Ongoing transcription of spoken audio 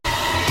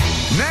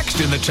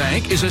Next in the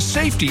tank is a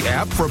safety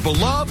app for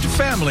beloved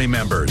family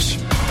members.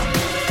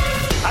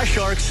 Hi,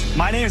 Sharks.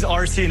 My name is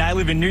RC, and I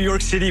live in New York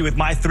City with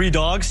my 3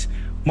 dogs,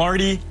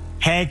 Marty,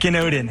 Hank, and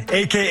Odin,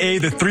 a.k.a.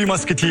 the 3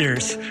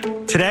 Musketeers.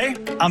 Today,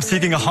 I'm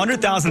seeking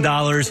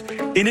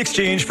 $100,000 in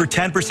exchange for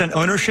 10%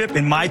 ownership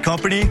in my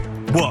company,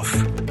 Woof.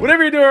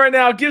 Whatever you're doing right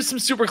now, give some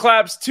super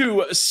claps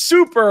to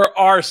Super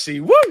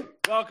RC. Woo!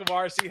 Welcome,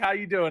 RC. How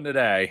you doing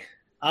today?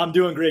 I'm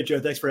doing great, Joe.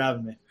 Thanks for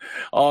having me.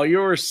 Oh,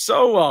 you're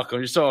so welcome.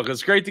 You're so welcome.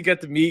 It's great to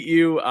get to meet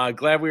you.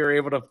 Glad we were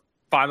able to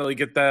finally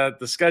get the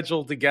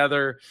schedule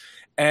together.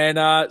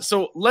 And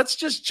so let's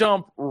just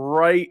jump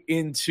right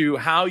into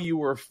how you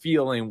were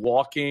feeling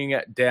walking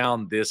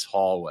down this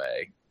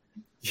hallway.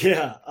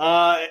 Yeah,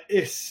 I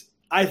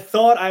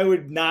thought I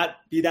would not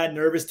be that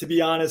nervous, to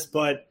be honest,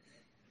 but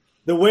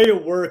the way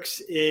it works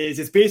is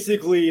it's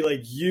basically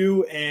like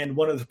you and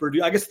one of the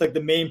producers, I guess like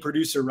the main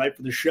producer, right,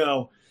 for the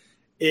show,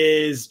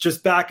 is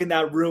just back in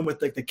that room with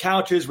like the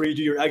couches where you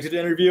do your exit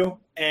interview.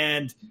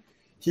 And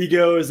he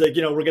goes like,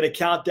 we're going to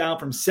count down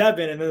from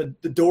 7 and then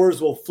the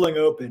doors will fling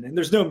open. And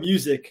there's no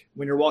music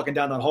when you're walking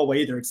down that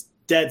hallway either. It's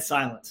dead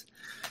silence.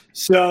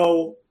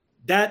 So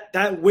that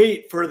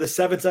wait for the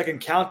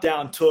 7-second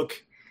countdown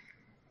took,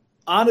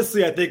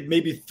 honestly, I think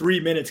maybe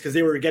 3 minutes because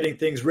they were getting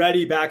things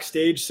ready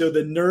backstage. So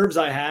the nerves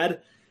I had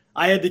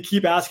to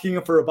keep asking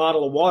him for a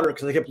bottle of water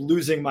because I kept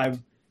losing my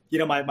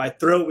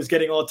throat was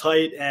getting all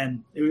tight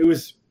and it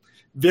was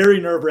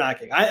very nerve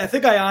wracking. I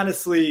think I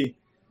honestly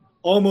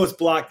almost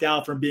blocked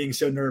out from being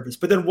so nervous.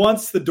 But then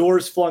once the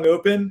doors flung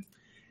open,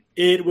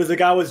 it was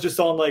like I was just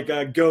on like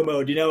a go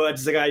mode.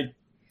 I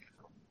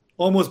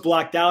almost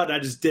blacked out and I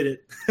just did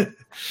it.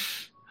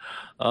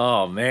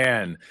 Oh,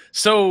 man.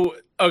 So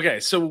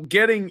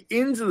getting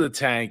into the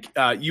tank,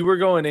 you were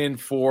going in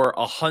for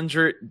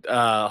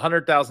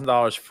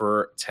 $100,000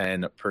 for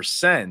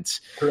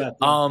 10%. Correct.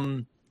 Yeah.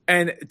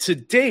 And to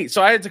date,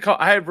 so I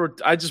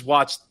just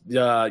watched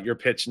your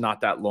pitch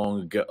not that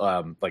long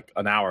ago, like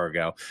an hour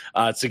ago,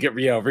 to get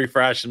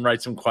refresh and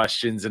write some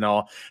questions and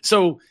all.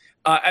 So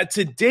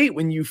to date,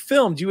 when you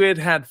filmed, you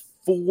had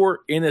 4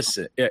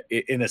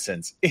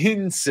 incidents.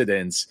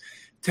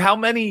 How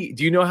many?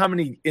 Do you know how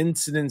many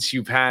incidents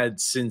you've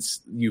had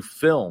since you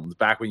filmed?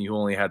 Back when you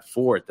only had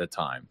 4 at the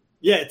time.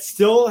 Yeah, it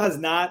still has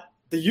not.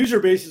 The user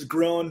base has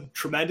grown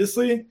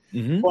tremendously,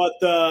 but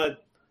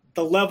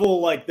the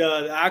level, like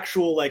the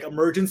actual like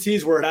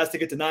emergencies where it has to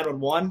get to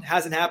 911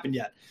 hasn't happened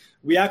yet.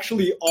 We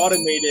actually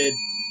automated.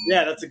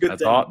 Yeah, that's a good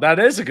thing. That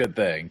is a good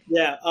thing.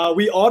 Yeah,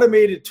 we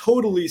automated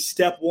totally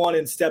step 1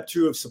 and step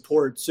 2 of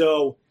support.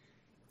 So,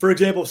 for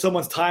example, if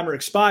someone's timer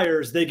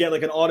expires, they get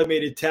like an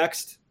automated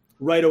text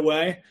right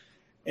away,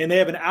 and they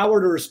have an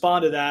hour to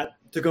respond to that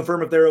to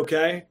confirm if they're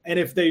okay. And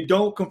if they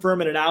don't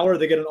confirm in an hour,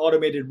 they get an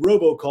automated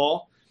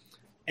robocall.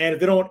 And if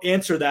they don't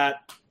answer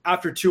that,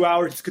 after 2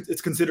 hours,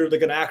 it's considered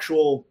like an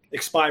actual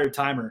expired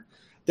timer.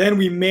 Then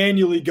we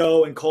manually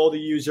go and call the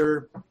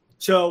user.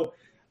 So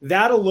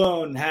that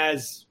alone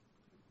has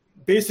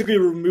basically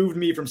removed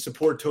me from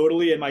support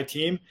totally and my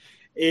team.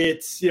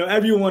 It's,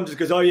 everyone just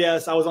goes, oh,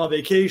 yes, I was on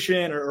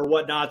vacation or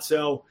whatnot.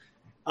 So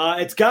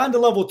it's gotten to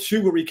level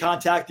 2 where we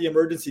contact the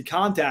emergency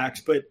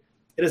contacts, but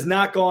it has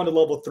not gone to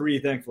level 3,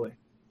 thankfully.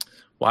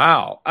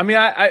 Wow. I mean,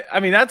 I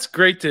mean, that's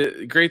great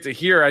to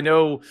hear. I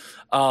know,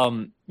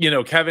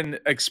 Kevin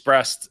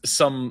expressed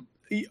some,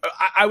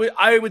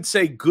 I would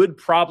say good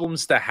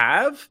problems to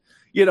have,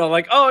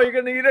 like, oh, you're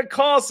going to need a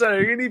call center.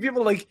 You're going to need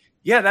people like,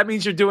 yeah, that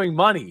means you're doing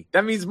money.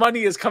 That means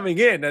money is coming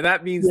in. And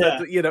that means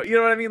that, you know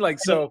what I mean? Like,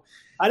 so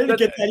I didn't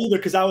get that either.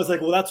 Cause I was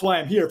like, well, that's why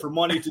I'm here, for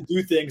money to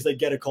do things like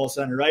get a call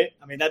center. Right.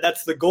 I mean,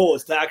 that's the goal,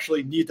 is to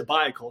actually need to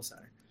buy a call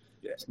center.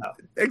 Yeah,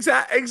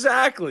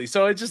 exactly.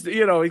 So it just,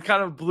 it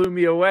kind of blew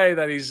me away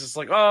that he's just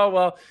like, oh,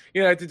 well, I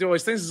have to do all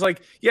these things. It's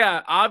like,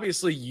 yeah,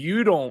 obviously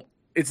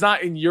it's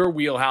not in your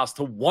wheelhouse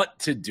to want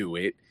to do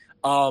it.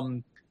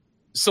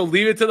 So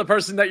leave it to the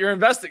person that you're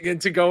investing in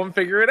to go and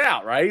figure it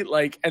out. Right.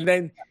 Like, and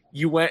then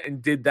you went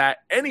and did that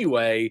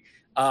anyway,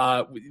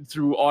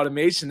 through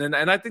automation. And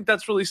I think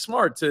that's really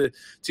smart to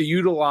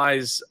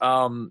utilize,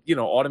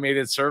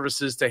 automated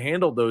services to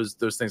handle those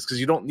things. Cause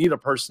you don't need a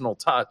personal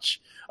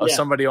touch of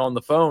somebody on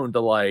the phone to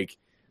like,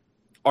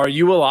 are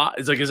you alive?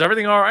 It's like, is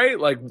everything all right?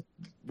 Like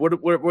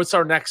what's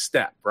our next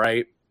step?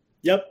 Right.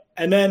 Yep.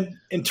 And then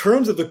in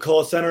terms of the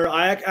call center,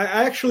 I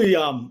actually,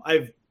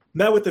 I've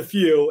met with a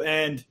few,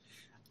 and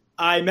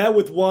I met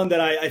with one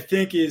that I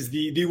think is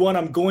the one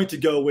I'm going to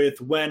go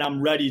with when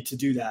I'm ready to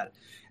do that.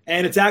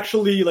 And it's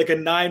actually like a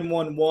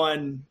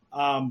 911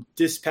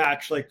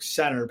 dispatch like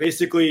center.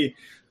 Basically,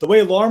 the way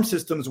alarm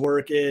systems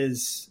work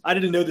is, I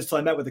didn't know this till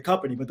I met with the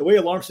company, but the way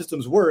alarm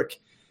systems work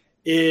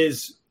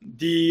is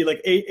the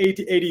like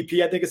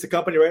ADP, I think it's the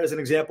company, right? As an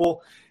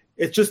example,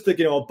 it's just like,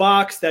 a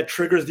box that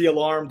triggers the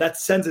alarm that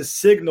sends a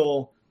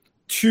signal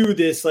to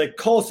this like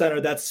call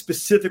center that's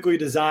specifically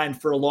designed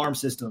for alarm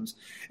systems.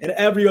 And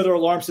every other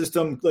alarm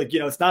system, like,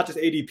 it's not just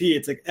ADP,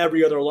 it's like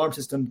every other alarm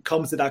system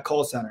comes to that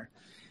call center.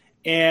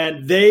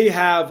 And they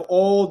have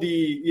all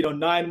the,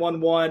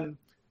 911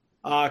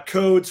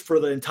 codes for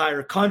the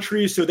entire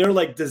country. So they're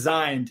like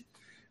designed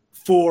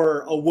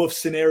for a Woof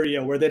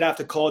scenario where they'd have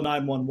to call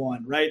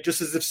 911, right?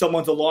 Just as if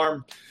someone's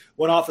alarm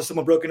went off if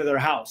someone broke into their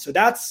house. So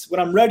that's when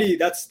I'm ready.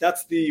 That's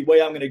the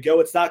way I'm going to go.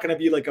 It's not going to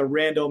be like a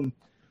random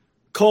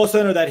call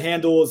center that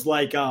handles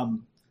like,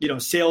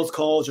 sales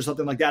calls or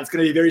something like that. It's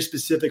going to be very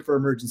specific for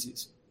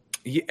emergencies.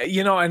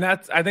 And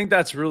I think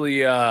that's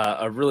really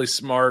a really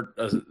smart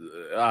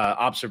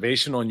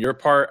observation on your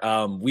part.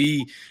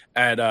 We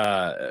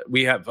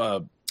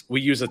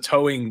use a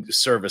towing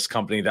service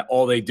company that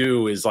all they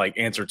do is like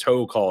answer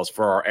tow calls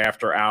for our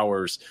after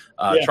hours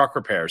truck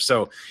repairs.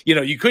 So,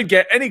 you could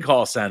get any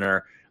call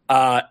center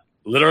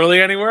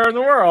literally anywhere in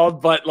the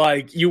world, but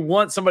like you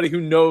want somebody who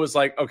knows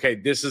like, okay,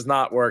 this is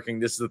not working.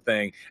 This is the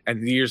thing.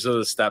 And these are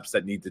the steps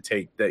that need to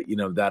take that,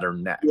 that are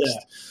next. Yeah,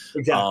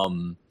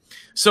 exactly.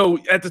 So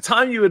at the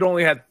time you had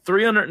only had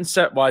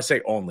 307, well, I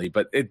say only,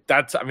 but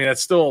that's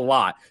still a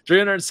lot.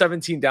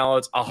 317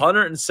 downloads,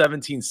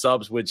 117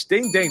 subs, which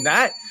ding,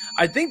 that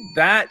I think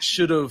that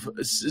should have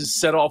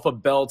set off a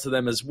bell to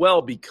them as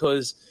well,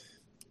 because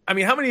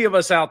how many of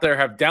us out there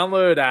have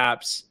downloaded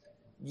apps,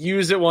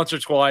 use it once or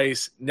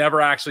twice, never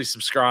actually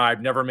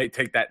subscribe, never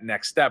take that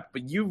next step,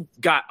 but you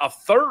got a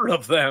third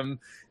of them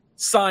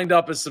signed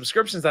up as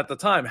subscriptions at the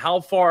time.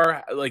 How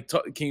far,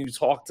 can you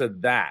talk to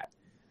that?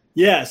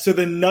 Yeah, so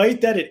the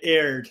night that it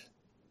aired,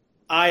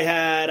 I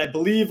had, I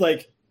believe,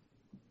 like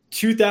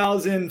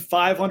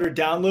 2,500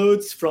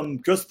 downloads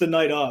from just the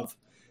night of.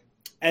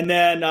 And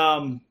then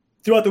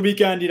throughout the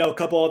weekend, a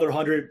couple other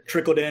 100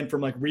 trickled in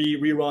from like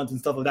reruns and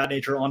stuff of that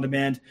nature on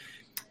demand.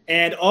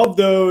 And of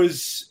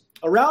those,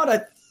 around,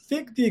 I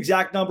think the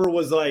exact number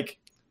was like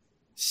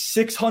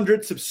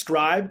 600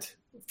 subscribed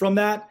from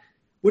that,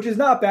 which is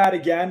not bad,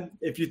 again,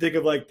 if you think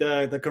of like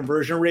the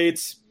conversion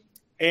rates.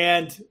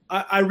 And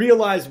I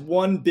realized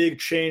one big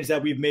change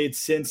that we've made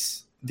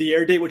since the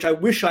air date, which I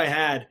wish I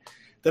had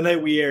the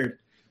night we aired.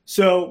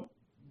 So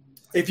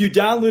if you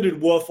downloaded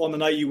Woof on the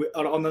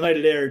night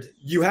it aired,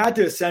 you had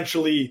to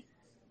essentially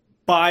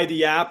buy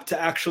the app to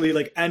actually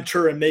like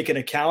enter and make an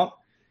account.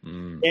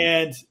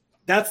 And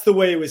that's the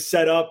way it was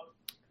set up.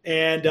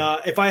 And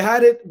if I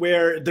had it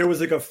where there was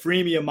like a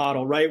freemium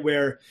model, right,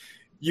 where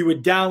you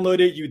would download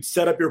it, you'd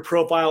set up your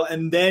profile,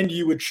 and then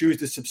you would choose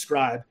to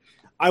subscribe,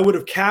 I would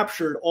have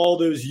captured all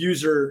that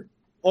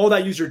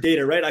user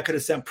data, right? I could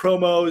have sent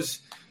promos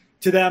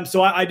to them.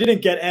 So I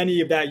didn't get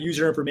any of that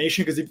user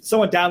information, because if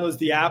someone downloads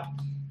the app,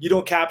 you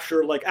don't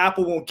capture, like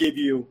Apple won't give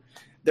you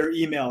their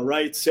email,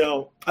 right?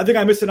 So I think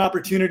I missed an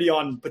opportunity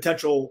on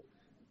potential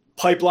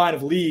pipeline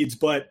of leads,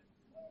 but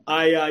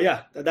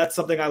that's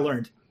something I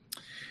learned.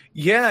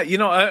 Yeah,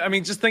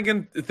 just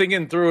thinking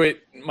through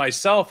it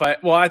myself, I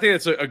think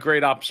it's a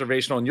great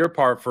observation on your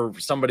part for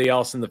somebody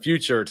else in the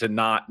future to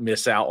not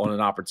miss out on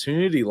an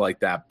opportunity like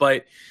that.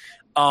 But,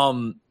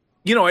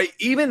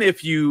 even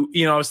if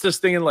I was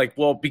just thinking like,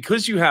 well,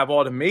 because you have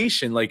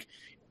automation, like,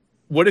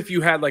 what if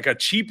you had like a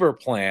cheaper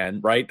plan,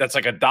 right? That's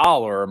like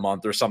 $1 a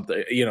month or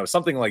something,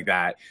 something like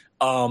that,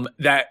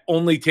 that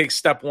only takes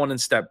step 1 and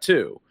step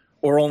 2.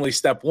 Or only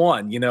step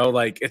 1,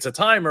 like it's a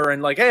timer,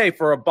 and like, hey,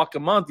 for $1 a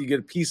month, you get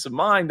a peace of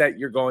mind that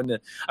you're going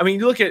to.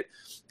 You look at,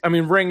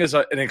 Ring is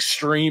an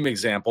extreme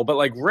example, but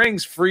like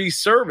Ring's free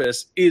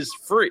service is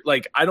free.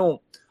 Like I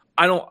don't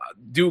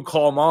do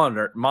call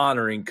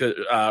monitoring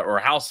or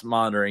house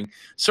monitoring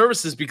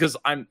services because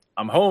I'm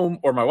home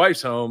or my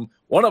wife's home.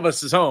 One of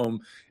us is home.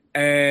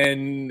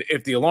 And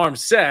if the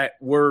alarm's set,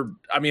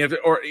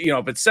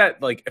 if it's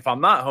set, like if I'm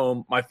not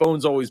home, my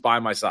phone's always by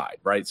my side,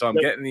 right? So I'm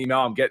getting the email,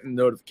 I'm getting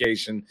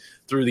notification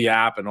through the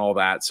app and all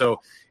that. So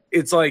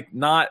it's like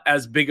not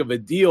as big of a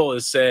deal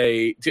as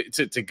say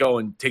to go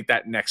and take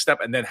that next step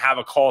and then have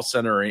a call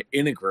center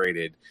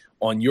integrated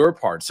on your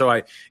part. So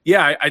I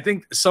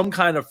think some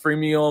kind of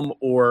freemium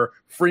or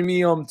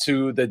freemium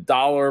to the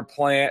dollar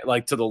plan,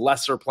 like to the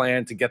lesser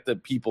plan to get the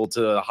people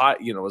to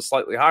a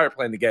slightly higher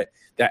plan to get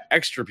that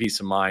extra peace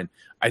of mind,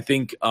 I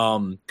think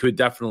could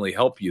definitely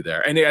help you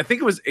there. And I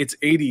think it's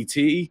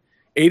ADT.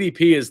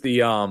 ADP is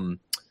the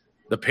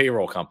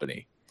payroll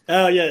company.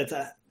 Oh yeah.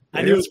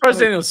 I knew it's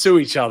they don't sue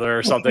each other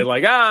or something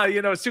like,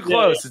 it's too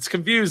close. Yeah. It's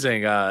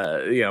confusing.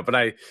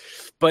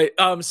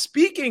 But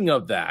speaking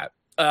of that,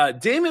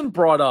 Damon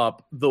brought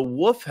up the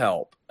Woof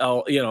help,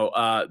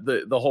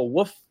 the whole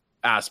Woof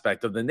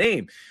aspect of the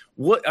name.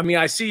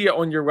 I see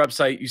on your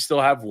website you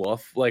still have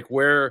Woof. Like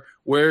where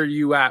are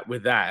you at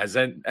with that?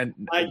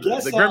 I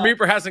guess the Grim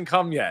Reaper hasn't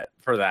come yet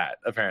for that,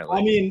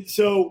 apparently.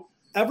 So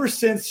ever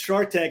since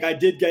Shark Tank, I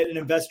did get an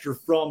investor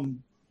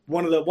from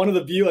one of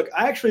the view. Like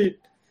I actually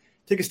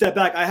take a step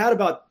back. I had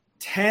about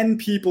 10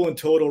 people in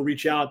total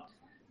reach out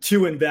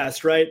to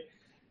invest, right?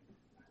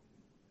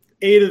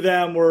 8 of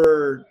them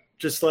were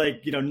just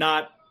like,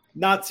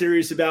 not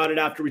serious about it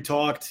after we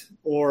talked,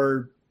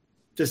 or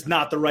just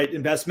not the right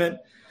investment.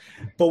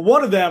 But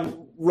one of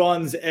them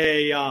runs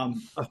a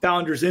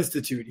Founders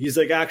Institute. He's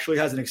like actually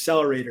has an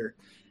accelerator,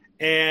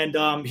 and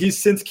he's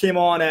since came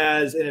on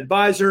as an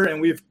advisor,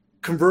 and we've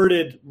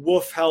converted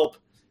Woof Help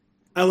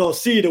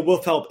LLC to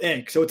Woof Help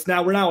Inc. So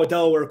we're now a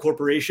Delaware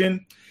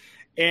corporation,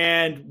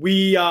 And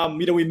we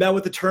met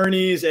with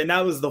attorneys, and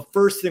that was the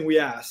first thing we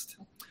asked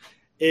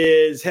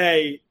is,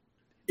 hey,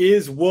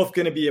 is Woof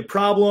going to be a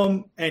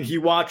problem? And he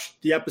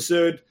watched the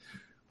episode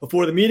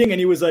before the meeting, and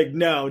he was like,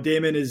 no,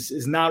 Damon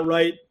is not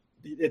right.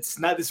 It's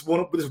not, this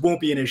won't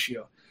be an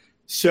issue.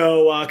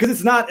 So, cause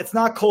it's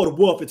not called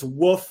Woof, it's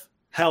Woof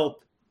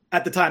Help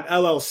at the time,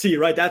 LLC,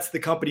 right? That's the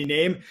company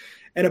name.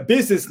 And a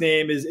business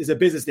name is a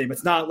business name.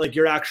 It's not like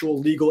your actual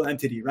legal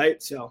entity,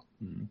 right? So.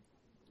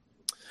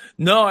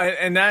 No,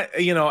 and that,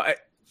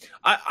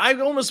 I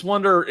almost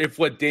wonder if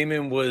what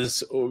Damon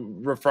was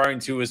referring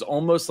to is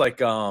almost like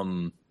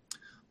the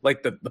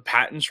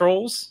patent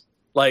trolls,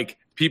 like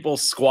people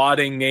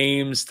squatting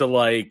names to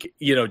like,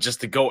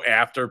 just to go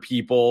after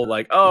people,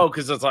 like, oh,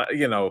 because it's like,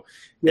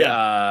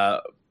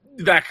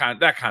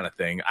 that kind of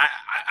thing.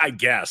 I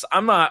guess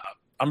I'm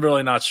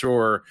really not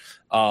sure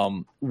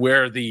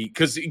where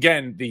because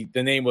again the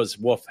name was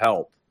Woof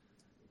Help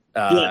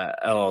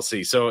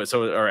LLC, so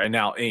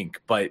now Inc.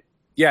 But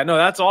yeah, no,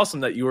 that's awesome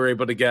that you were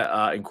able to get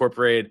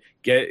incorporated,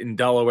 get in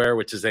Delaware,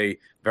 which is a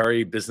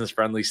very business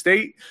friendly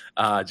state,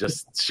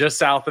 just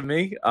south of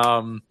me.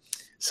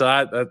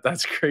 So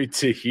that's great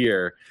to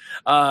hear.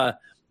 And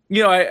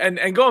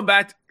going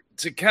back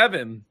to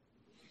Kevin,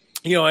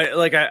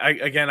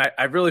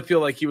 I really feel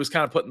like he was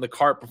kind of putting the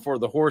cart before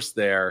the horse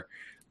there.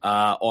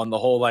 On the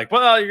whole, like,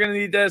 well, you're going to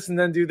need this and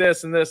then do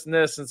this and this and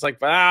this. And it's like,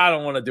 but I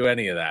don't want to do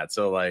any of that.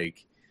 So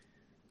like,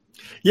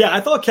 yeah,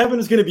 I thought Kevin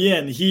was going to be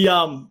in. He,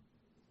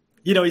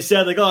 he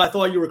said like, oh, I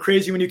thought you were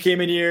crazy when you came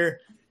in here.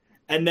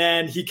 And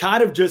then he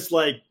kind of just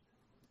like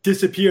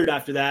disappeared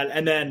after that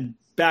and then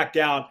backed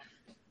out.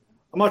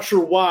 I'm not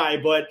sure why,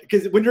 but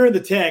because when you're in the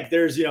tank,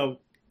 there's,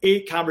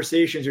 8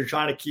 conversations you're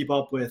trying to keep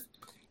up with.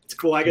 It's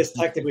cool. I guess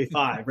technically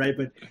 5, right?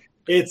 But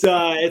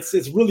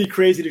it's really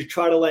crazy to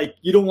try to like,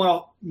 you don't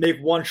want to make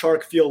one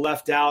shark feel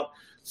left out.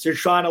 So you're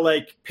trying to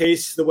like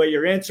pace the way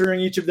you're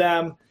answering each of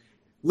them,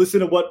 listen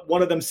to what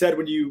one of them said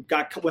when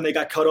they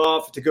got cut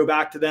off to go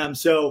back to them.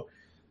 So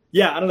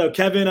yeah, I don't know.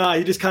 Kevin,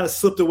 he just kind of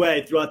slipped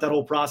away throughout that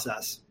whole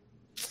process.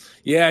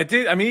 Yeah, it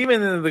did. I mean,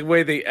 even in the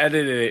way they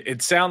edited it,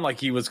 it sounded like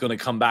he was going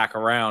to come back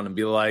around and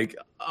be like,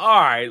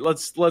 all right,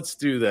 let's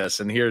do this.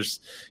 And here's,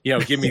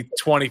 give me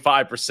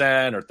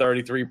 25% or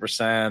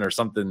 33% or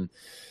something,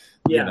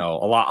 a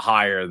lot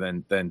higher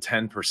than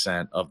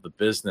 10% of the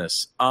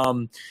business.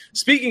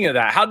 Speaking of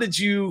that, how did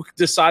you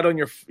decide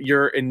on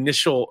your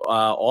initial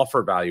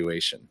offer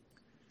valuation?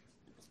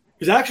 It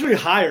was actually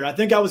higher. I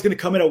think I was going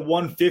to come in at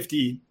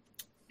 150.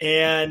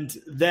 And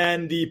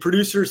then the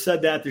producer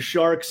said that the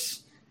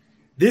Sharks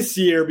this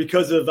year,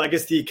 because of, I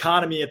guess, the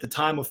economy at the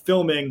time of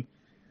filming,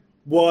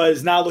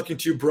 was not looking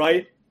too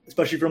bright,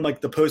 especially from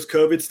like the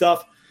post-COVID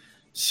stuff.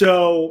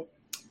 So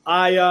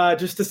I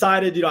just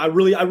decided, I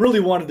really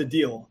wanted the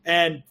deal,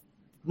 and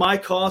my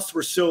costs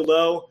were so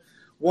low,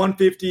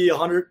 150,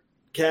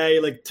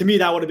 100K. Like to me,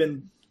 that would have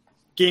been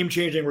game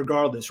changing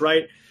regardless,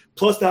 right?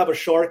 Plus to have a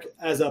shark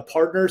as a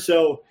partner.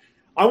 So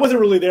I wasn't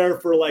really there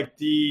for like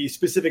the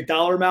specific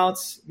dollar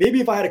amounts.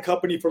 Maybe if I had a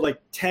company for like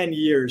 10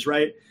 years,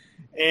 right?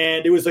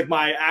 And it was like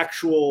my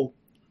actual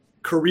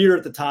career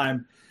at the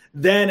time,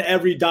 then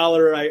every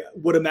dollar I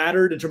would have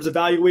mattered in terms of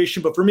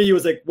valuation. But for me, it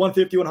was like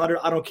 150, 100.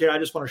 I don't care. I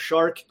just want a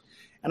shark.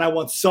 And I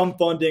want some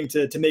funding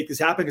to make this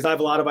happen because I have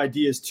a lot of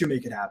ideas to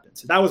make it happen.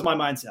 So that was my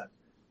mindset.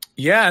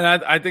 Yeah,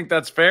 and I think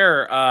that's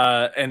fair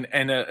and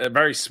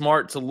very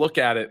smart to look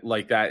at it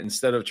like that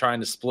instead of trying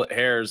to split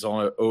hairs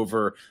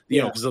over,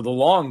 because of the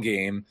long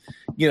game.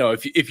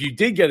 If you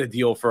did get a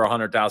deal for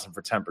 $100,000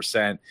 for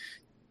 10%,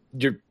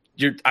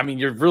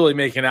 you're really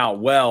making out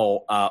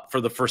well for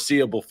the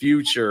foreseeable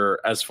future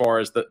as far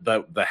as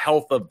the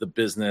health of the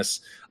business,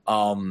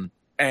 and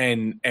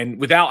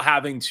without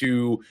having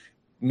to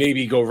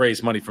maybe go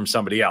raise money from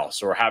somebody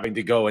else or having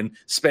to go and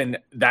spend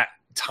that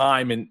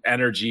time and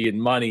energy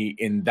and money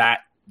in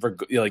that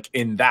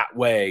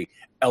way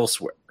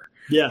elsewhere.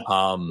 Yeah.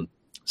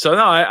 So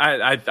no,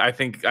 I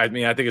think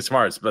it's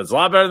smart, but it's a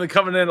lot better than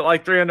coming in at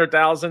like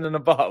 300,000 and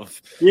above.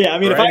 Yeah. I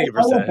mean, if I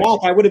went back,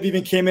 I would have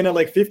even came in at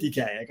like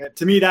 50K. Like,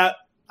 to me, that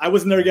I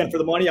wasn't there again for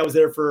the money. I was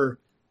there for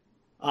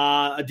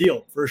a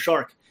deal, for a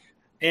shark.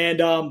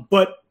 And,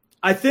 but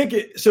I think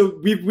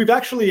we've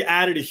actually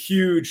added a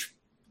huge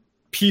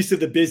piece of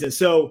the business.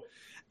 So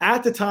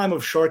at the time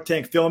of Shark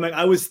Tank filming,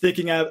 I was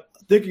thinking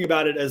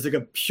about it as like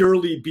a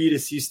purely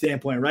B2C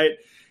standpoint, right?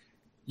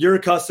 You're a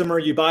customer,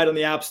 you buy it on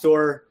the App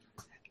Store.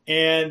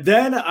 And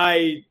then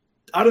I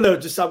don't know,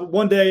 just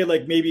one day,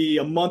 like maybe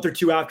a month or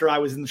two after I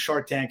was in the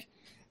Shark Tank,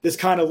 this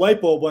kind of light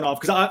bulb went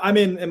off because I'm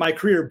in my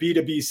career,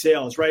 B2B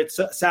sales, right?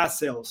 SaaS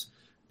sales,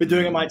 been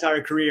doing it my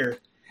entire career.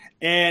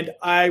 And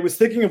I was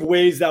thinking of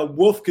ways that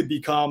Woof could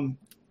become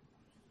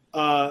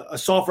a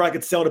software I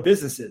could sell to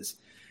businesses.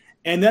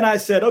 And then I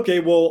said, okay,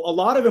 well, a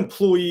lot of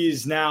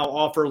employees now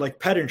offer like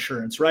pet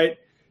insurance, right?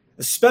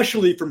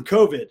 Especially from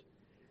COVID.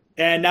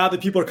 And now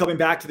that people are coming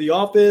back to the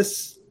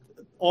office,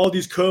 all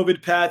these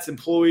COVID pets,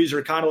 employees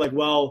are kind of like,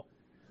 well,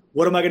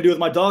 what am I going to do with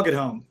my dog at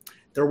home?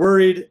 They're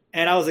worried.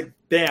 And I was like,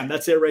 bam,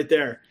 that's it right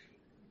there.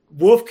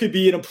 Woof could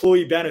be an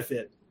employee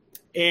benefit.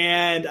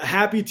 And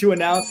happy to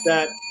announce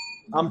that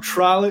I'm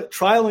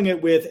trialing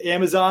it with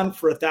Amazon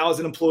for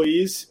 1,000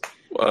 employees.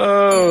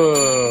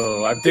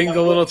 Whoa! I dinged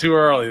a little too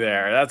early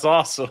there. That's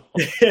awesome.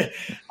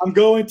 I'm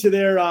going to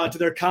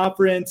their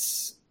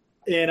conference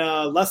in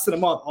less than a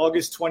month,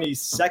 August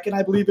 22nd,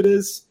 I believe it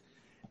is.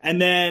 And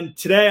then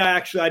today,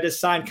 I just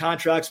signed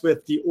contracts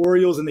with the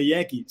Orioles and the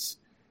Yankees.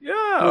 Yeah,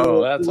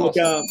 that's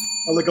awesome.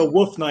 Like a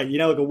Woof night,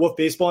 like a Woof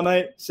baseball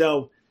night.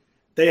 So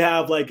they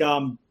have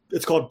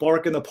it's called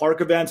Bark in the Park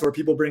events where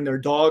people bring their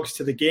dogs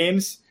to the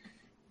games.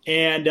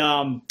 And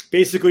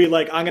basically,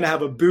 I'm going to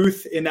have a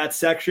booth in that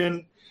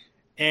section.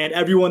 And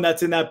everyone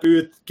that's in that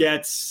booth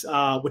gets,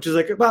 which is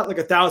about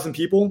 1,000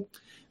 people,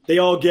 they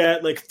all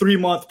get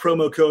 3-month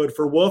promo code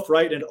for Woof,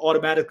 right? And it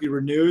automatically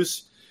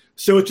renews.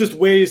 So it's just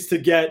ways to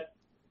get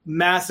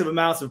massive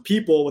amounts of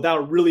people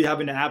without really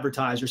having to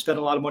advertise or spend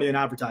a lot of money on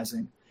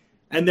advertising.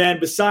 And then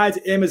besides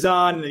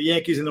Amazon and the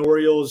Yankees and the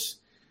Orioles,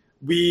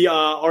 we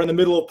are in the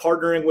middle of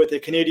partnering with a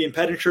Canadian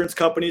pet insurance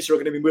company. So we're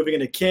going to be moving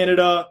into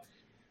Canada,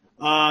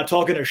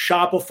 talking to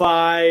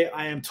Shopify.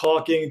 I am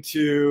talking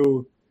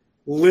to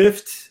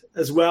Lyft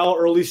as well,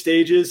 early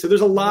stages. So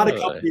there's a lot of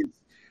companies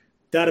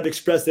that have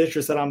expressed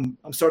interest that I'm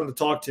starting to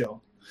talk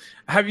to.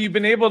 Have you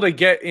been able to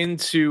get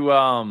into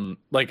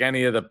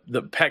any of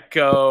the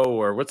Petco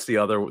or what's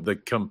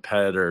the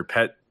competitor,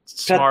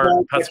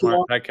 PetSmart,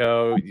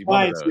 Petco?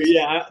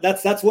 Yeah,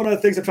 that's one of the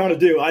things I'm trying to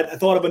do. I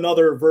thought of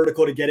another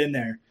vertical to get in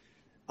there.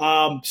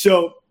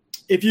 So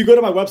if you go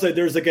to my website,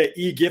 there's an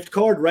e-gift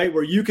card, right,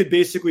 where you could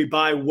basically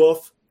buy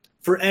Woof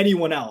for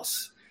anyone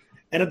else.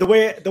 And the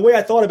way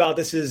I thought about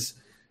this is,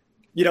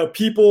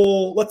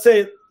 people, let's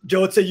say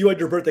you had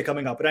your birthday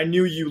coming up, and I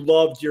knew you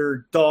loved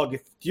your dog.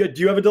 Do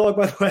you have a dog,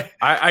 by the way?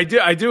 I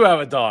do have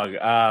a dog.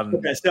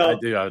 Okay, so I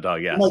do have a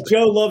dog, yes.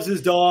 Joe loves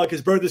his dog.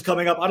 His birthday's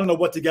coming up. I don't know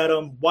what to get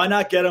him. Why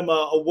not get him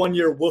a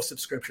 1-year Woof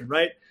subscription,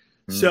 right?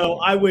 So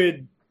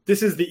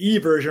this is the E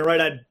version,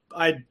 right?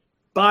 I'd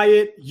buy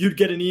it. You'd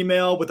get an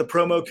email with a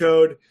promo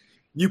code.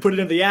 You put it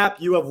in the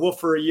app. You have Woof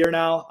for a year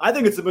now. I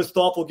think it's the most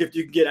thoughtful gift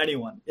you can get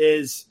anyone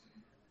is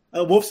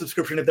a Woof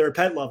subscription if they're a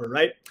pet lover,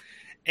 right?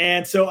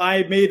 And so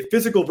I made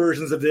physical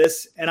versions of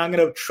this, and I'm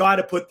going to try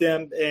to put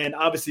them in,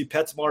 obviously,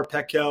 PetSmart,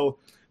 Petco.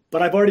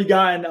 But I've already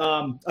gotten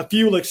a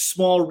few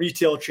small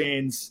retail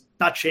chains,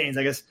 not chains,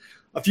 I guess,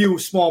 a few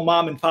small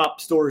mom and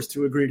pop stores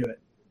to agree to it.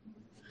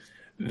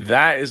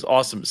 That is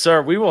awesome,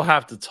 sir. We will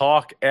have to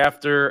talk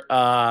after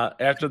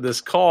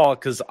this call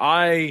because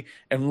I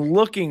am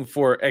looking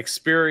for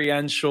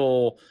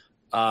experiential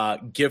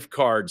gift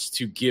cards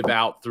to give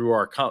out through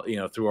our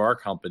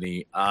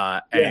company,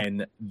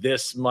 and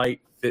this might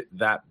fit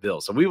that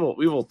bill. So we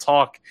will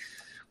talk.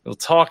 We'll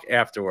talk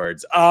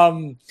afterwards.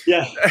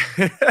 Yeah.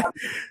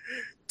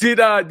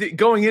 Did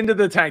going into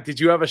the tank, did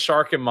you have a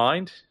shark in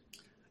mind?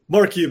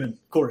 Mark Cuban,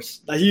 of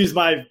course. He's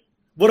one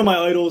of my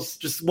idols,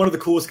 just one of the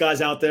coolest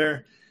guys out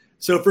there.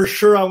 So for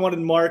sure, I wanted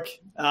Mark.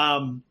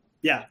 Mark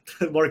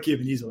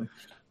Cuban easily.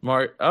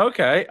 Mark,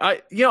 okay.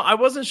 I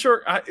wasn't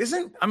sure. I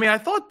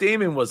thought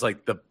Damon was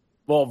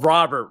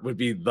Robert would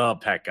be the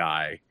pet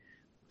guy,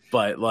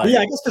 but I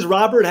guess because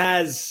Robert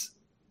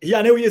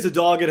I know he has a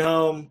dog at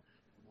home.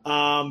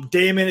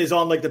 Damon is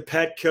on the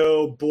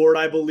Petco board,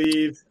 I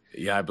believe.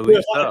 Yeah, I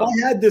believe so. If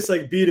I had this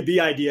B2B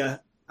idea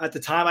at the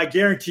time, I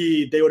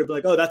guarantee they would have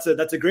been oh, that's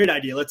a great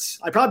idea.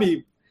 I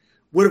probably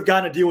would have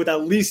gotten a deal with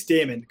at least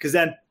Damon because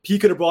then he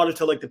could have brought it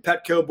to the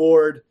Petco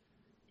board,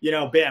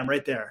 bam,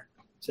 right there.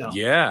 So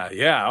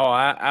yeah. Oh,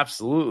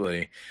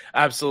 absolutely.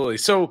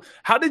 So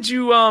how did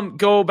you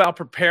go about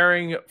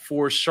preparing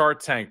for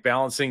Shark Tank,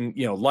 balancing,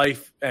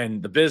 life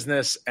and the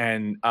business?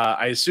 And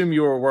I assume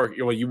you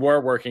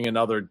were working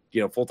another,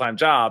 full-time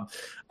job,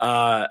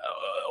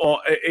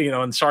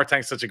 and Shark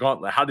Tank's such a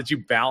gauntlet. How did you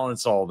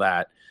balance all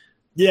that?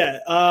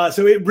 Yeah.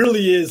 So it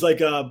really is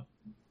like a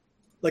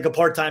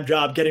part-time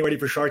job getting ready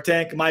for Shark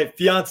Tank. My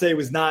fiance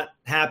was not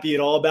happy at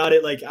all about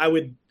it. I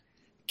would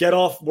get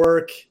off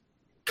work,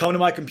 come to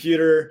my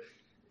computer,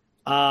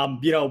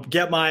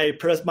 get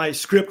my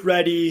script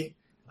ready.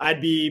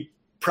 I'd be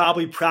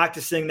probably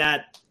practicing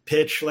that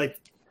pitch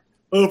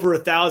over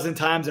 1,000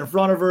 times in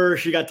front of her.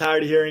 She got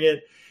tired of hearing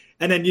it.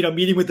 And then,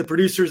 meeting with the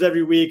producers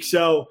every week.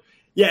 So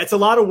yeah, it's a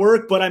lot of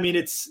work, but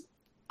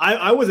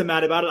I wasn't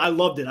mad about it. I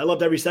loved it. I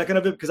loved every second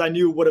of it because I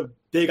knew what a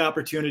big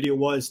opportunity it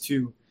was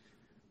to,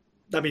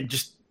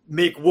 just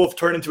make Woof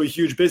turn into a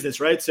huge business,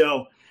 right?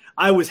 So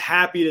I was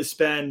happy to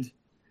spend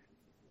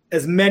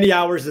as many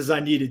hours as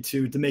I needed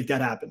to make that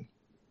happen.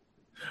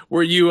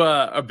 Were you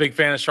a big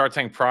fan of Shark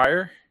Tank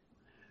prior?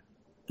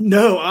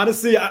 No,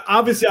 honestly,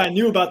 obviously I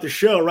knew about the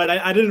show, right?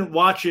 I didn't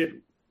watch it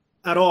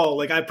at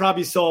all. I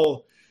probably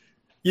saw,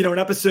 an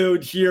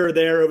episode here or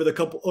there over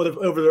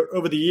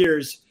the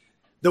years.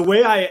 The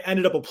way I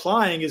ended up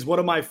applying is one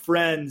of my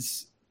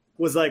friends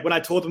was when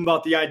I told them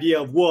about the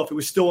idea of Woof, it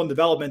was still in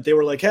development. They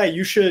were like, "Hey,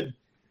 you should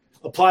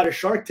apply to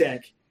Shark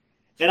Tank."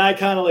 And I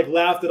kind of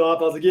laughed it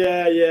off. I was like,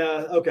 yeah,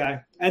 okay.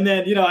 And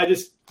then,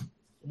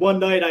 one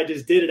night I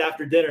just did it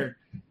after dinner,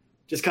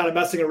 just kind of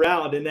messing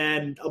around. And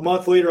then a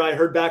month later I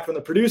heard back from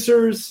the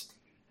producers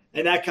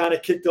and that kind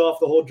of kicked off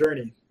the whole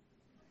journey.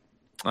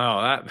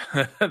 Oh,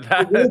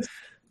 that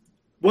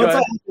once I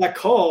had that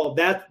call,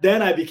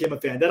 then I became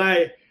a fan. Then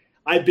I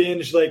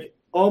binged like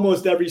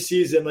almost every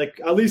season, like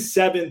at least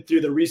 7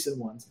 through the recent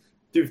ones,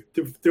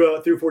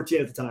 through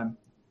 14 at the time.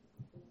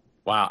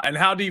 Wow. And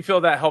how do you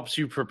feel that helps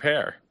you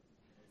prepare?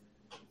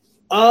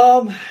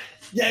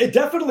 Yeah, it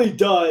definitely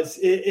does.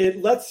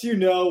 It lets you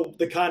know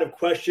the kind of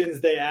questions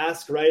they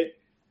ask, right?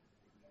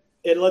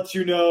 It lets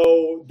you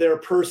know their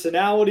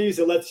personalities.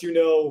 It lets you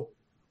know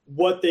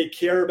what they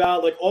care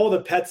about. Like all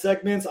the pet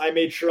segments, I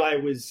made sure I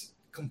was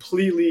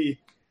completely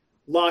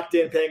locked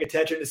in, paying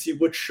attention to see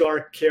which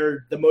shark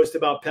cared the most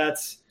about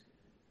pets.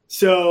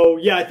 So,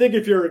 yeah, I think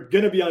if you're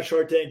going to be on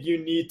Shark Tank,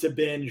 you need to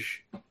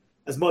binge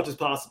as much as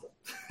possible.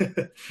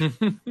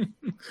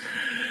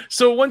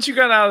 So once you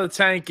got out of the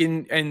tank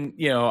and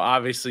you know,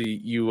 obviously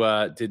you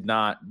did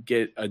not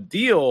get a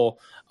deal.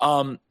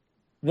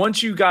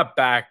 Once you got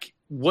back,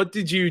 what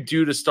did you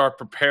do to start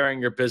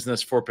preparing your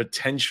business for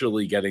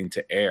potentially getting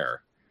to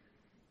air?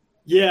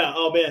 Yeah.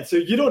 Oh man. So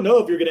you don't know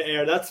if you're going to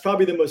air. That's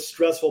probably the most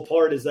stressful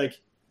part is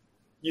like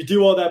you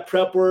do all that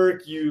prep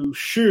work, you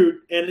shoot,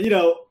 and you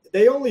know,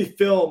 they only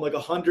film like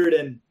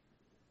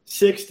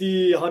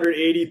 160,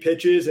 180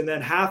 pitches, and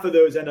then half of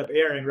those end up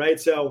airing, right?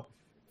 So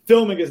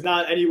filming is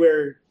not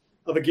anywhere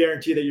of a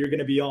guarantee that you're going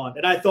to be on.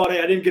 And I thought,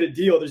 hey, I didn't get a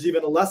deal. There's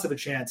even less of a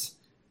chance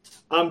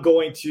I'm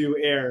going to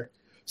air.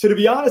 So to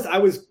be honest,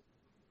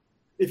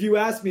 if you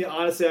asked me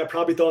honestly, I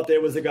probably thought there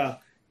was like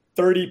a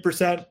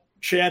 30%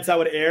 chance I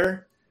would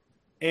air.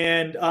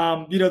 And,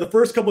 you know, the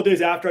first couple of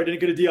days after I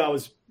didn't get a deal, I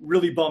was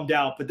really bummed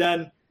out. But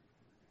then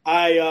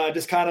I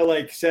just kind of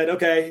like said,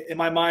 okay, in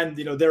my mind,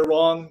 you know, they're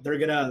wrong. They're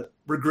going to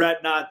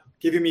regret not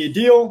giving me a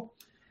deal.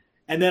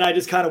 And then I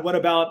just kind of went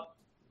about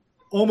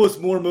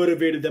almost more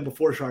motivated than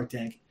before Shark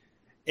Tank.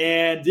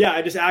 And yeah,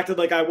 I just acted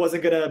like I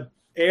wasn't going to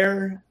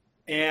air.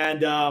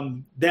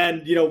 And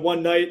then, you know,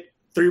 one night,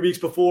 3 weeks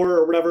before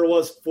or whatever it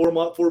was,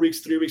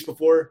 3 weeks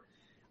before,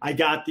 I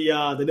got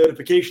the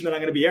notification that I'm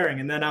going to be airing.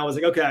 And then I was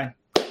like, okay,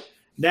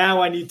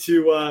 now I need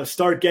to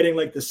start getting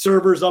like the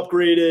servers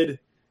upgraded,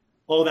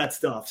 all that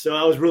stuff. So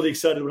I was really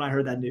excited when I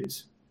heard that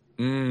news.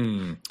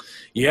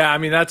 Yeah, I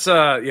mean, that's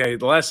the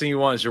last thing you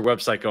want is your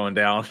website going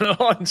down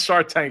on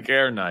Shark Tank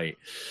Air Night.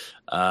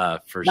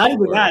 For Not sure.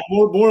 even that,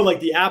 more like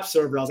the app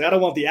server. I was like, I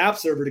don't want the app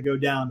server to go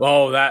down.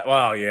 Oh,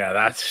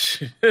 that's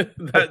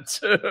that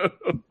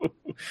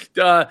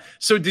too.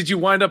 So did you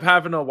wind up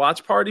having a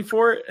watch party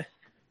for it?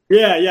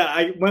 Yeah.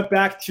 I went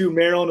back to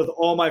Maryland with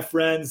all my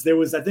friends. There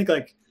was, I think,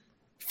 like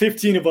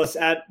 15 of us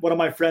at one of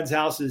my friends'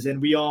 houses,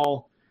 and we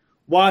all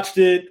watched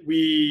it.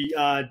 We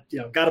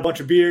got a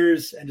bunch of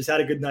beers and just had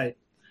a good night.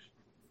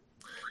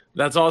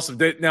 That's awesome.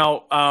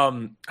 Now,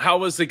 how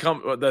was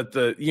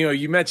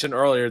you mentioned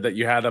earlier that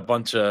you had a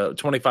bunch of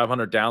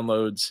 2,500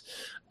 downloads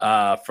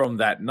from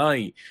that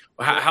night.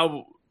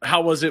 How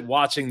was it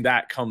watching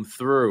that come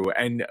through?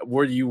 And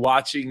were you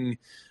watching?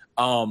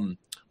 Did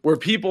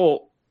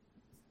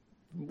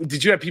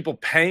you have people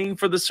paying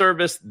for the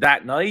service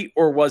that night,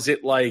 or was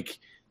it like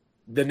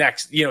the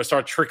next,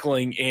 start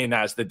trickling in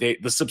as the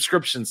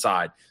subscription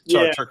side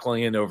start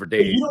trickling in over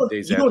days? You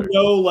don't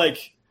know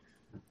like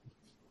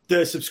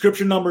the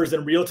subscription numbers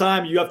in real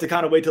time. You have to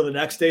kind of wait till the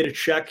next day to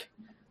check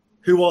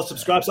who all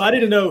subscribed. So I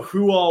didn't know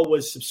who all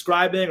was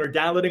subscribing or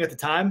downloading at the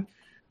time,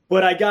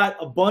 but I got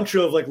a bunch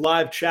of like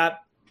live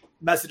chat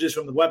messages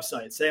from the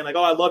website saying like,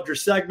 oh, I loved your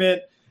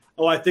segment.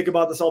 Oh, I think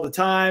about this all the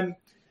time.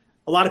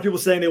 A lot of people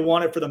saying they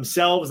want it for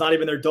themselves, not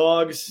even their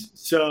dogs.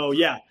 So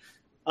yeah,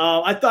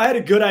 I thought I had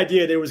a good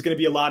idea there was going to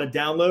be a lot of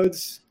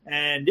downloads.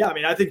 And yeah, I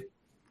mean, I think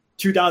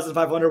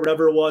 2,500,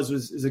 whatever it was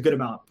a good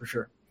amount for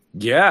sure.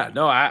 Yeah,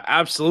 no,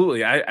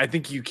 absolutely. I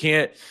think you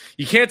can't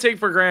take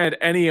for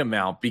granted any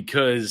amount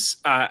because,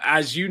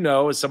 as you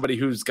know, as somebody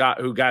who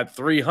got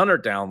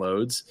 300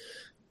 downloads,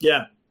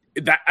 yeah,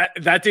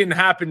 that didn't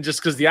happen just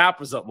because the app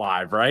was up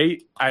live,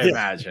 right? I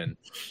imagine.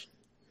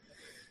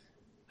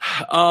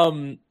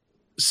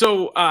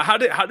 So how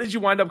did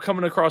you wind up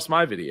coming across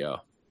my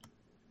video?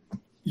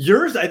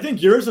 I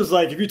think yours was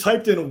like if you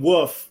typed in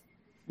Woof,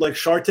 like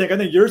Shark Tank. I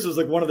think yours was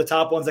like one of the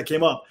top ones that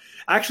came up.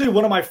 Actually,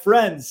 one of my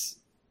friends.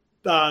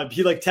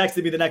 He like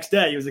texted me the next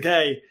day. He was like,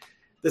 hey,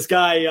 this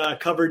guy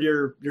covered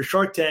your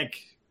Shark Tank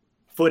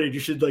footage. You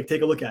should like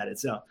take a look at it.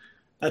 So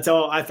that's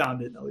how I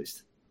found it, at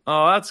least.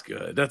 Oh, that's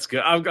good. That's good.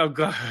 I'm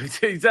glad.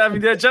 I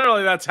mean,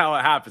 generally that's how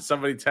it happens.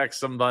 Somebody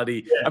texts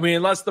somebody. Yeah. I mean,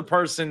 unless the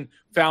person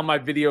found my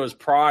videos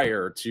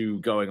prior to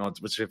going on,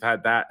 which I've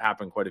had that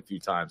happen quite a few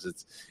times.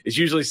 It's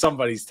usually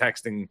somebody's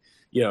texting,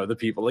 the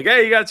people like,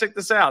 hey, you got to check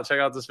this out. Check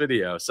out this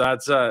video. So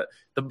that's the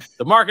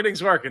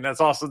marketing's working.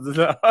 That's awesome to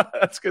know.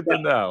 That's good to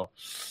know.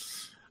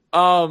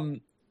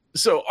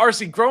 So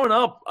RC, growing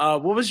up,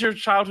 what was your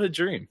childhood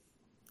dream?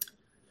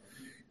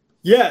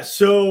 Yeah,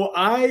 so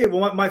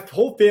my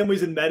whole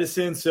family's in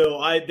medicine,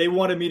 so they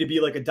wanted me to be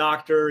like a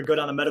doctor, go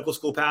down the medical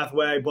school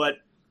pathway. But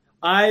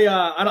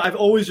I've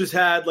always just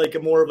had like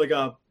a more of like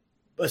a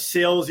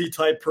salesy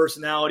type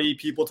personality,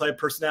 people type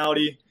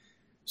personality.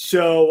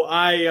 So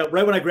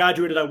right when I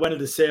graduated, I went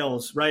into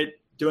sales, right,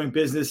 doing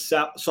business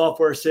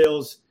software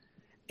sales.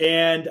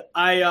 And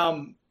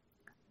I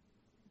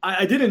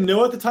didn't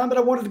know at the time that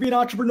I wanted to be an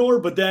entrepreneur,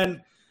 but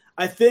then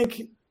I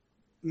think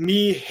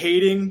me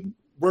hating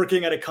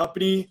working at a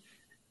company,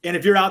 and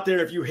if you're out there,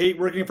 if you hate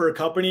working for a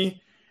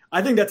company,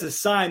 I think that's a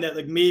sign that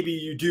like maybe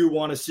you do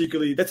want to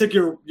secretly, that's like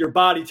your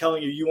body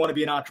telling you want to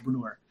be an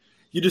entrepreneur.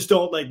 You just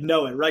don't like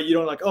know it, right? You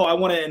don't like, oh, I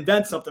want to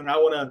invent something. I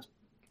want to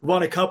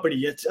run a company.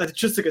 It's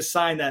just like a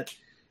sign that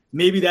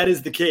maybe that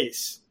is the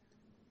case,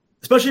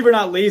 especially if you're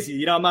not lazy.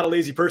 You know, I'm not a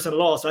lazy person at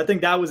all. So I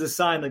think that was a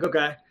sign like,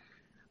 okay,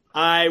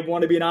 I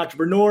want to be an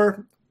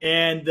entrepreneur.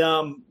 And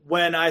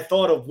when I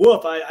thought of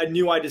Woof, I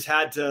knew I just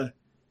had to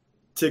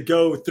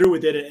go through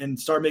with it and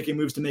start making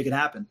moves to make it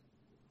happen.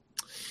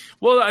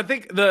 Well, I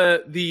think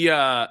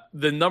the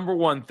number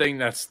one thing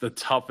that's the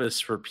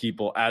toughest for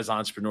people as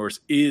entrepreneurs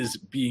is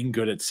being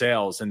good at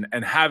sales, and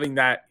having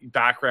that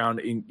background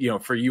in, you know,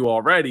 for you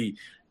already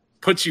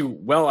puts you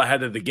well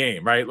ahead of the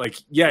game, right? Like,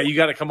 yeah, you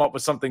got to come up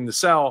with something to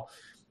sell.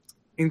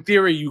 In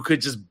theory, you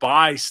could just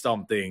buy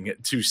something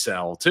to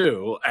sell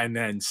too, and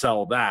then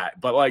sell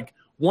that. But like,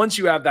 once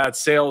you have that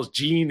sales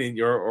gene in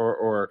your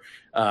or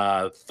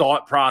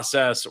thought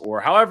process,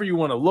 or however you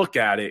want to look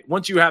at it,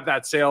 once you have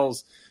that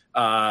sales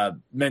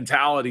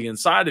mentality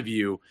inside of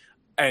you,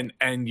 and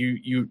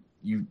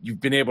you've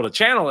been able to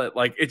channel it,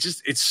 like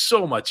it's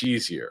so much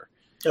easier.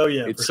 Oh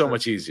yeah, it's so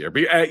much easier.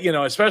 But, you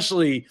know,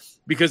 especially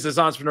because as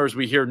entrepreneurs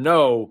we hear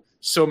no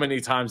so many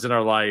times in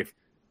our life,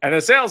 and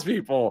as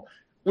salespeople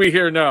we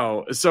hear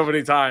no so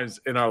many times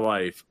in our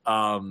life.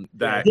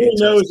 That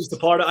no is just a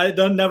part of it.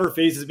 That never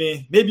phases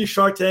me. Maybe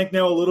Shark Tank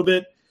no a little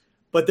bit,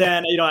 but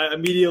then, you know, I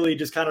immediately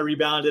just kind of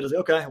rebounded. I was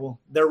like, okay, well,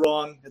 they're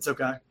wrong. It's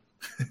okay.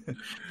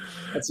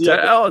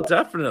 Oh,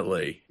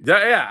 definitely.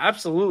 Yeah,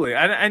 absolutely.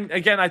 And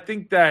again, I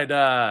think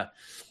that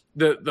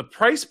the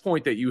price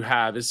point that you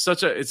have is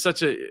such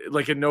a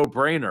like a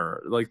no-brainer.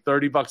 Like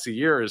 $30 a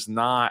year is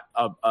not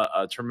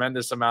a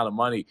tremendous amount of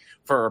money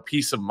for a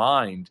peace of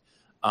mind.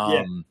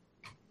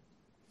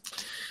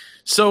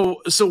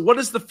 So what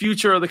is the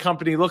future of the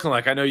company looking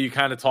like? I know you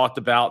kind of talked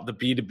about the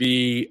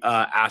B2B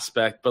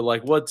aspect, but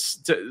like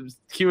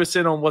cue us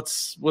in on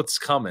what's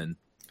coming.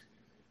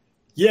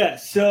 Yeah,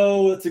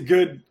 so that's a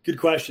good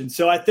question.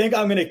 So I think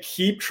I'm going to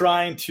keep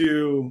trying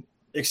to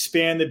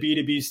expand the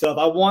B2B stuff.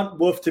 I want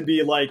Woof to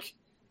be like,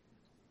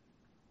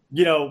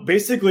 you know,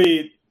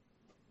 basically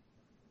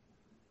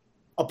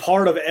a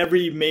part of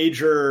every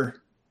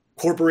major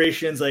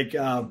corporation's like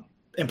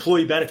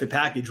employee benefit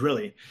package,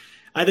 really.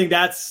 I think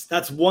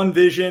that's one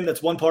vision.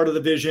 That's one part of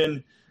the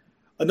vision.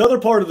 Another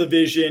part of the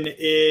vision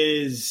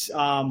is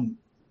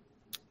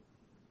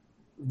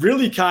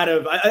really kind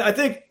of, I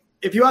think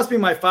if you ask me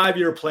my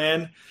 5-year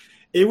plan,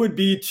 it would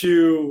be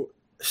to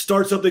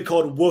start something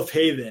called Woof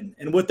Haven.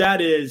 And what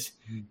that is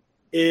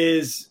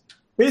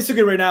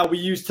basically right now we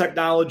use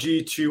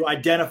technology to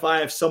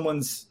identify if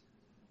someone's,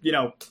 you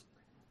know,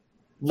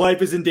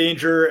 life is in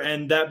danger,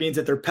 and that means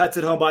that their pet's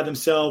at home by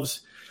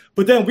themselves.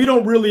 But then we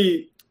don't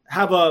really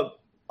have a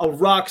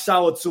rock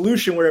solid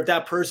solution where if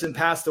that person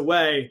passed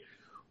away,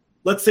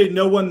 let's say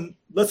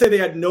they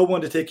had no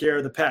one to take care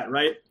of the pet,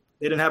 right?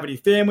 They didn't have any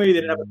family,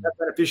 they didn't have a pet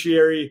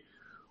beneficiary.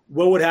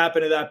 What would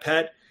happen to that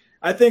pet?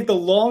 I think the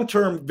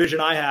long-term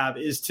vision I have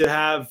is to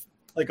have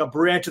like a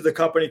branch of the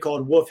company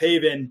called Woof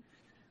Haven,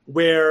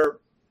 where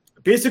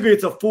basically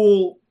it's a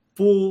full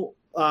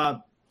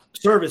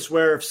service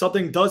where if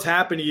something does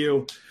happen to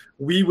you,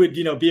 we would,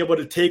 you know, be able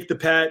to take the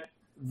pet,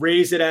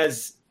 raise it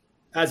as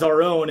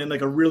our own in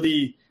like a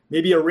really,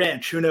 maybe a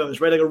ranch, who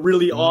knows, right? Like a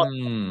really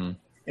awesome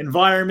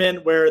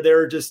environment where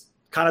they're just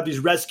kind of these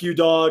rescue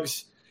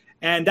dogs.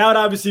 And that would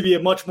obviously be a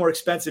much more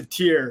expensive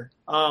tier.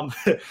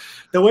 The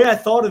way I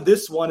thought of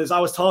this one is I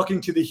was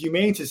talking to the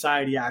Humane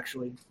Society,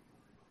 actually.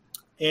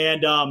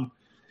 And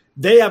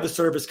they have a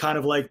service kind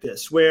of like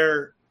this,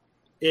 where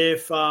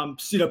if,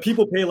 you know,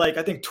 people pay like,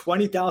 I think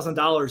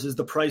 $20,000 is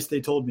the price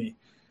they told me,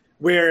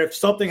 where if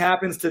something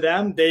happens to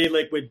them, they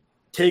like would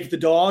take the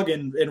dog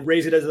and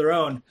raise it as their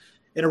own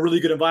in a really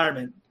good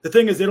environment. The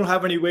thing is, they don't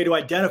have any way to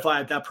identify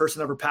if that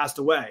person ever passed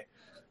away.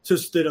 So,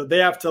 you know, they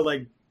have to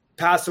like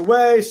pass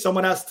away.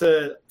 Someone has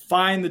to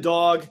find the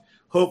dog,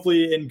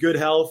 hopefully in good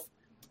health.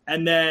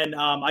 And then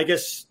I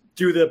guess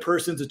through the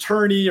person's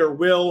attorney or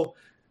will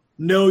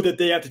know that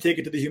they have to take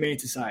it to the Humane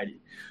Society.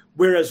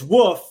 Whereas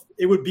Woof,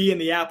 it would be in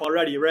the app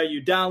already, right?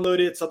 You download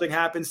it, something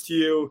happens to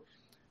you.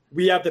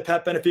 We have the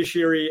pet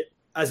beneficiary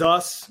as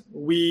us.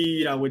 We,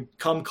 you know, would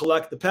come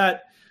collect the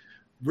pet,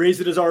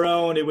 raise it as our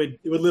own. It would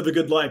live a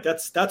good life.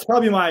 That's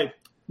probably my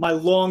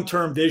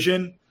long-term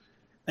vision.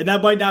 And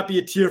that might not be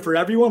a tier for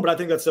everyone, but I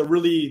think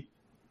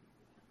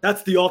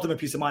that's the ultimate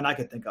peace of mind I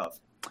could think of.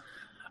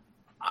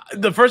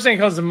 The first thing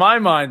that comes to my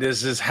mind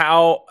is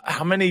how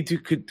many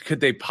could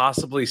they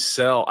possibly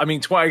sell? I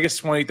mean, I guess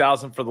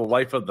 20,000 for the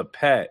life of the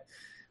pet,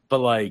 but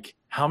like,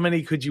 how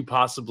many could you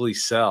possibly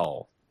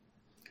sell?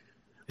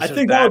 I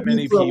think that would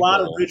be for a lot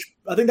of rich.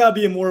 I think that would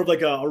be more of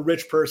like a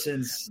rich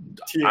person's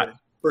tier.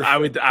 I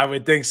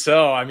would think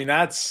so. I mean,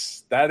 that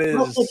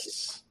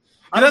is.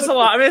 That's a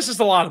lot. I mean, it's just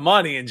a lot of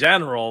money in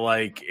general.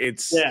 Like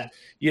it's, yeah.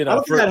 You know, I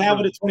don't think I'd have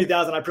it at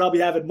 20,000. I'd probably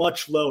have it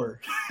much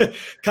lower.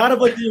 Kind of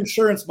like the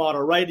insurance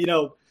model, right? You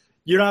know,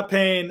 you're not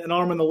paying an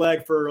arm and a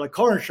leg for like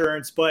car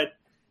insurance, but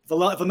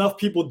if enough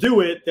people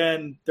do it,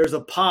 then there's a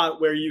pot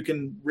where you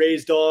can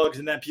raise dogs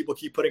and then people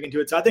keep putting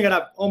into it. So I think I'd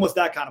have almost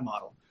that kind of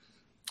model.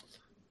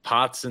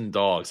 Pots and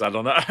dogs. I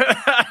don't know.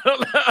 I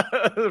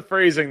don't know the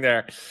phrasing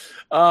there.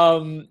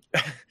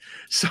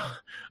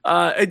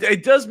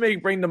 It does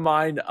bring to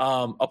mind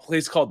a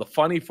place called the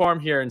Funny Farm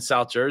here in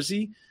South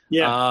Jersey.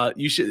 Yeah,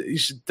 you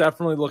should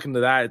definitely look into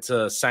that. It's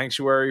a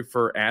sanctuary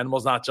for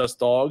animals, not just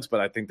dogs,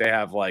 but I think they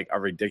have like a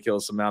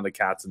ridiculous amount of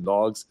cats and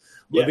dogs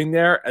living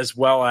there, as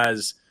well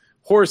as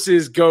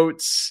horses,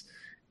 goats,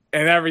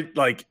 and every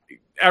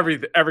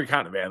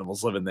kind of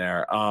animals living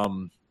there.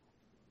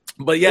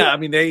 But yeah, I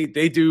mean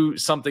they do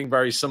something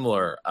very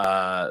similar.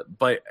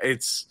 But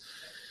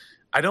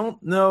I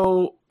don't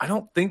know. I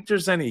don't think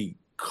there's any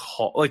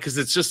call because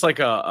it's just like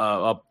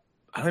a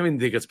I don't even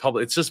think it's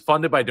public. It's just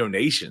funded by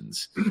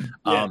donations,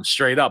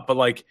 straight up. But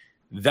like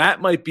that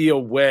might be a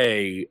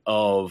way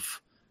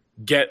of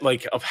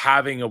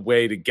having a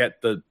way to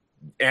get the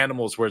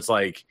animals where it's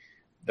like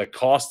the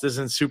cost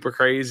isn't super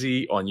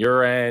crazy on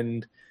your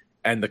end,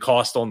 and the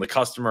cost on the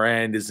customer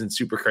end isn't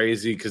super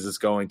crazy because it's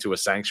going to a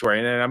sanctuary.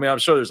 And I mean, I'm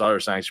sure there's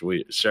other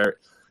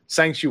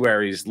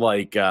sanctuaries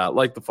like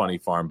the Funny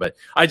Farm, but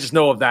I just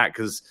know of that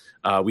because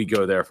we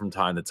go there from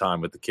time to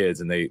time with the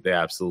kids, and they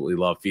absolutely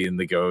love feeding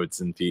the goats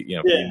and feeding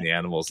the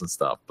animals and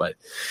stuff. But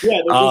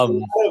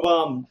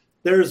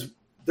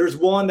there's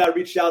one that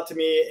reached out to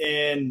me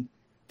in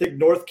I think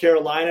North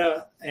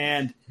Carolina,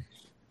 and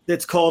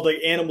it's called like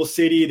Animal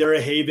City. They're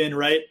a haven,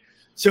 right?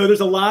 So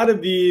there's a lot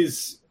of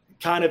these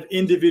kind of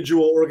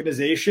individual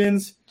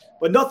organizations,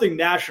 but nothing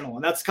national,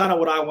 and that's kind of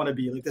what I want to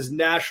be, like this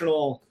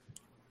national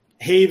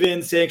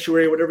haven,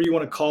 sanctuary, whatever you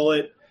want to call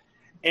it.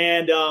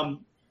 And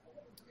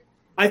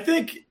I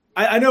think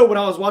I know when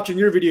I was watching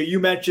your video, you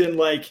mentioned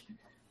like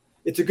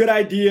it's a good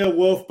idea,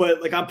 Wolf,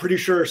 but like I'm pretty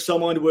sure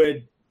someone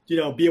would,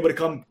 be able to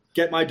come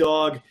get my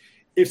dog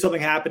if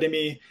something happened to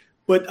me.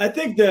 But I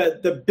think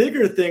the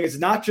bigger thing is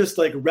not just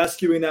like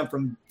rescuing them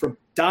from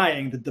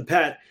dying, the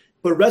pet,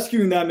 but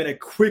rescuing them in a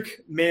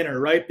quick manner,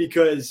 right?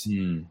 Because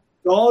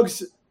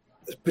dogs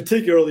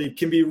particularly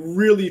can be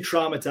really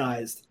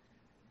traumatized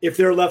if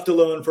they're left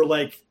alone for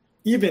like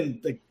even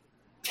like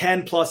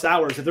 10 plus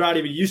hours if they're not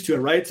even used to it,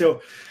 right?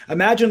 So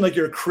imagine like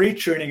you're crate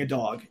training a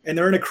dog and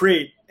they're in a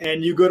crate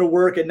and you go to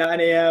work at 9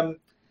 a.m.,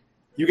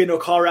 you get into a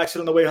car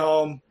accident on the way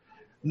home.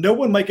 No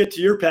one might get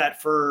to your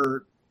pet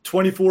for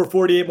 24,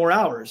 48 more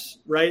hours,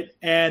 right?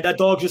 And that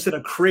dog's just in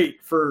a crate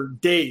for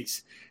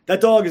days.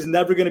 That dog is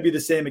never going to be the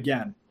same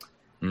again.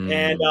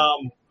 And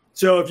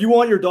so if you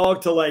want your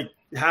dog to like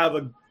have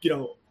a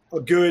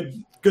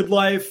good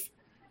life,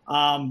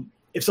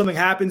 if something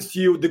happens to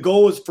you, the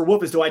goal is for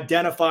Woof is to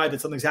identify that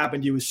something's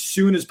happened to you as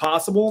soon as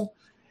possible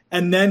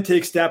and then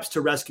take steps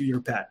to rescue your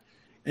pet.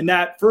 And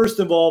that first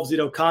involves,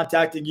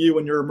 contacting you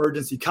and your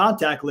emergency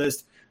contact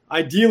list.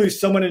 Ideally,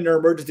 someone in your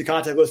emergency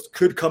contact list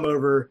could come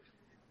over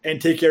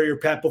and take care of your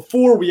pet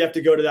before we have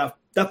to go to that.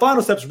 That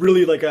final step is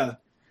really like a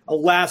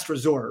last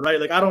resort, right?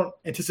 Like I don't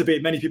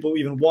anticipate many people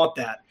even want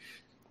that.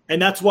 And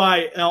that's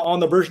why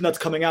on the version that's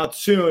coming out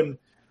soon,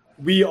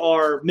 we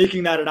are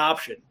making that an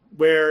option,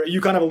 where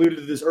you kind of alluded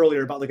to this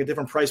earlier about like a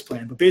different price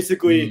plan. But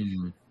basically,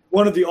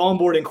 one of the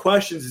onboarding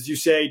questions is you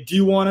say, do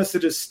you want us to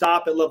just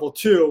stop at level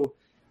 2,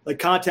 like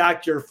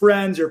contact your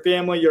friends, your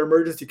family, your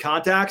emergency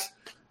contacts?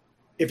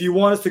 If you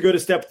want us to go to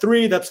step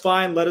 3, that's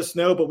fine. Let us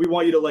know. But we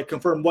want you to like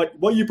confirm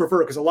what you prefer,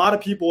 because a lot of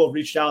people have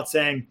reached out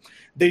saying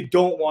they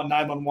don't want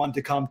 911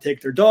 to come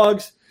take their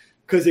dogs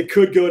because it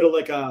could go to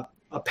like a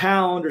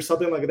pound or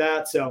something like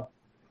that. So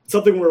it's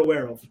something we're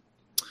aware of.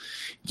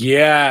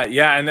 Yeah.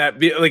 And that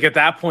like at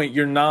that point,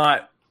 you're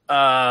not,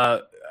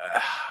 I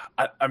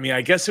mean,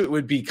 I guess it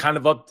would be kind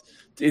of up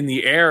in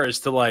the air as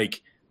to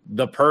like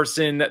the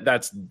person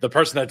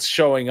that's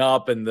showing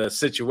up and the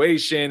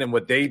situation and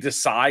what they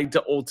decide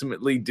to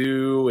ultimately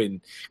do. And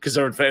because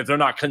if they're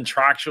not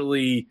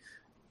contractually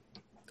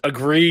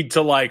agreed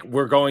to like,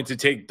 we're going to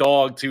take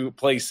dog to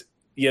place,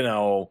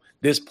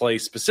 this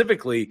place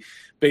specifically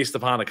based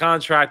upon a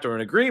contract or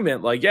an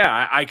agreement, like,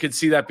 yeah, I could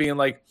see that being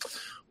like,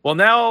 well,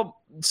 now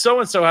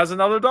so-and-so has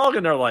another dog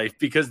in their life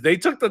because they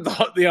took the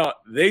dog,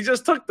 they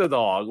just took the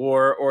dog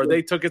or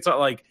they took it. So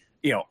like,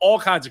 all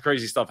kinds of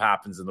crazy stuff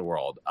happens in the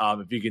world.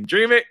 If you can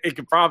dream it, it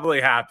could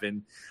probably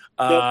happen.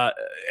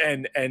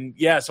 And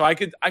yeah, so I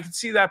could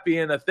see that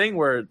being a thing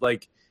where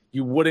like,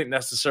 you wouldn't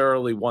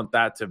necessarily want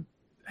that to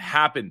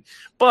happen.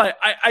 But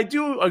I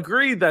do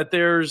agree that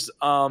there's,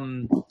 like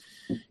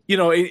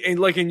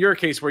in your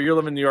case where you're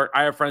living in New York,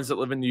 I have friends that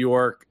live in New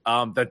York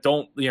that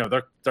don't,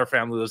 their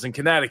family lives in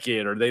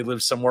Connecticut or they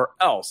live somewhere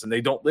else and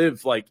they don't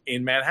live like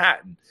in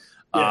Manhattan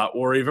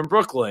or even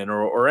Brooklyn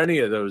or any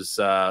of those,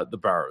 the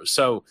boroughs.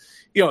 So,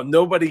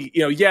 nobody,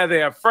 they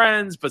have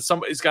friends, but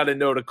somebody's got to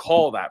know to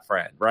call that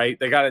friend, right?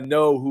 They got to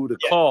know who to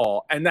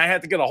call and I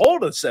have to get a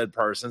hold of said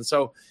person.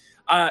 So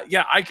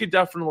I could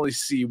definitely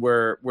see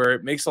where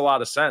it makes a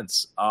lot of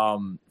sense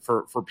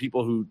for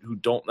people who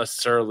don't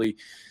necessarily,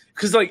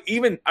 because like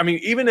even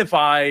if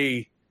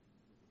I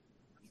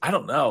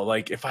don't know,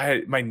 like if I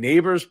had my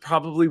neighbors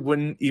probably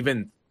wouldn't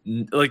even,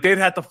 like they'd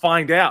have to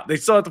find out. They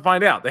still have to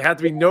find out. They have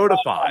to be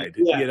notified,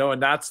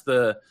 and that's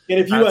the. And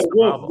if you had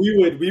Woof,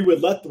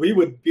 we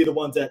would be the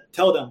ones that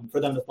tell them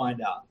for them to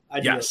find out.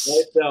 Yes.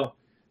 Right? So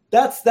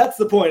that's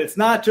the point. It's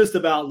not just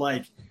about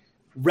like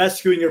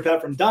rescuing your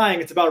pet from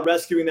dying. It's about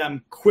rescuing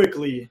them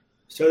quickly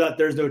so that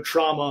there's no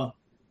trauma.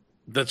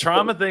 The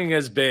trauma thing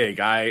is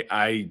big.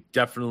 I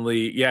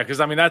definitely,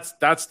 because I mean that's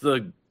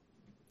the.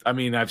 I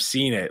mean, I've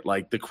seen it,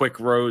 like the quick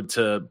road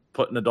to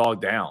putting the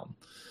dog down.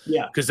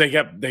 Yeah, because they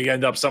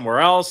end up somewhere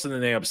else, and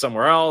then they end up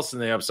somewhere else,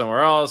 and they end up somewhere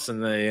else,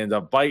 and they end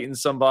up biting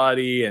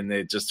somebody, and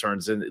it just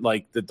turns in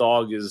like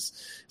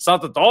it's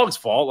not the dog's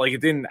fault. Like it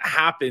didn't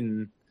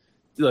happen.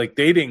 Like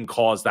they didn't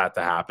cause that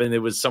to happen.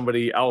 It was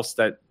somebody else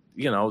that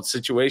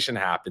situation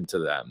happened to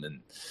them,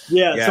 and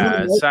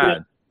it's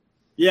sad.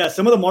 Yeah,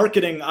 some of the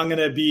marketing I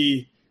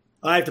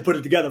have to put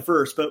it together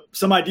first, but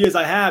some ideas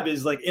I have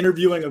is like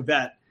interviewing a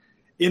vet,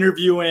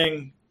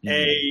 interviewing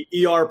a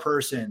ER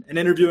person, and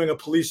interviewing a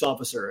police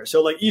officer.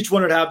 So like each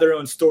one would have their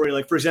own story.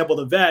 Like for example,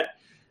 the vet,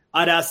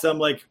 I'd ask them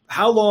like,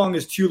 how long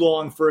is too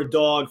long for a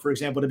dog, for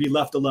example, to be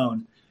left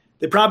alone?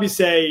 They'd probably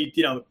say,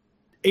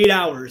 8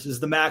 hours is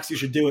the max you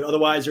should do it.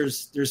 Otherwise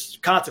there's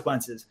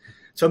consequences.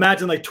 So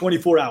imagine like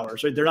 24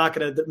 hours, right?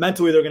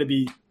 Mentally they're going to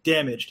be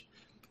damaged.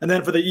 And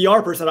then for the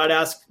ER person, I'd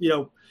ask,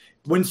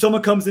 when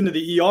someone comes into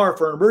the ER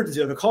for an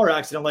emergency, like a car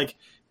accident, like,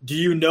 do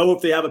you know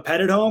if they have a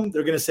pet at home?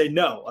 They're going to say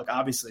no, like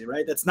obviously,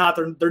 right? That's not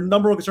their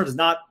number one concern is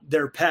not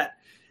their pet.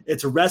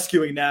 It's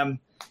rescuing them,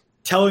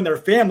 telling their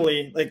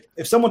family. Like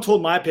if someone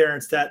told my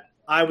parents that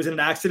I was in an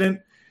accident,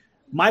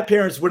 my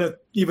parents wouldn't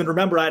even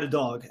remember I had a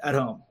dog at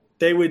home.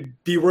 They would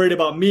be worried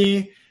about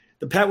me.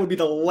 The pet would be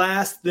the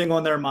last thing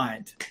on their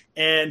mind.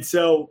 And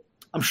so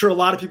I'm sure a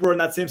lot of people are in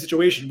that same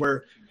situation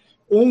where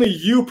only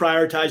you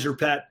prioritize your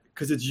pet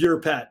because it's your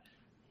pet.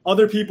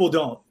 Other people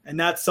don't. And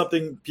that's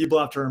something people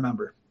have to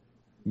remember.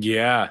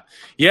 Because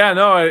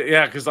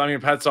I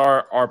mean, pets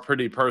are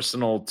pretty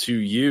personal to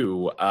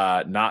you,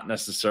 not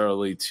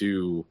necessarily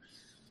to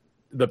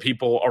the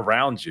people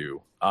around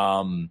you.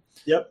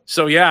 Yep.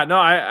 So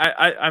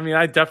I mean,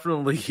 I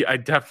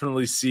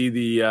definitely see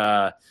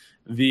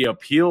the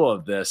appeal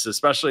of this,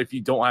 especially if you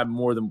don't have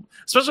more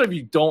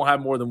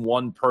than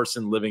one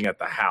person living at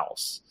the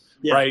house,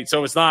 right?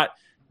 So it's not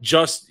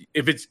just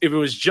if it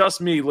was just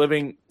me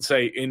living,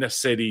 say, in a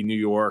city, New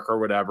York or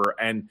whatever,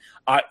 and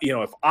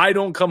if I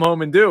don't come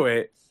home and do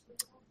it,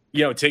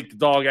 take the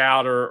dog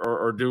out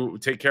or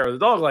take care of the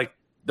dog, like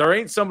there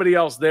ain't somebody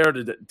else there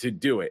to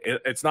do it.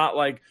 It's not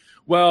like,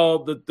 well,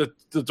 the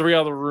three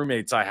other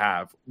roommates I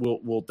have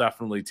will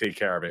definitely take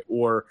care of it,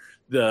 or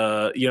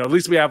at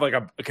least we have like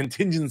a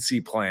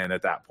contingency plan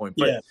at that point.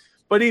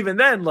 But even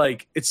then,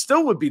 like it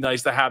still would be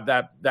nice to have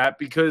that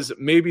because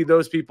maybe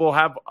those people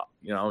have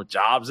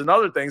jobs and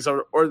other things,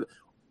 or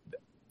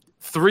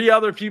three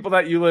other people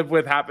that you live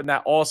with happen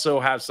that also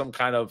have some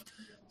kind of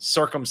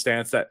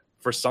circumstance that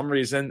for some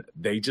reason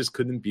they just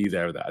couldn't be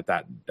there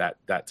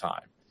that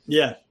time.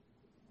 Yeah.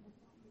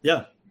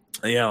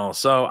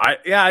 So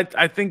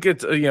I think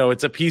it's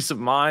it's a peace of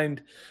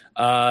mind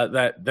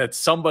that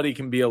somebody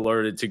can be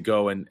alerted to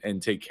go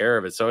and take care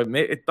of it. So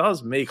it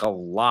does make a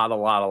lot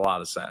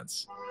of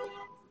sense.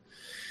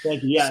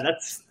 Thank you. Yeah,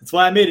 that's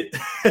why I made it.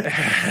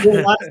 It made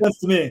a lot of sense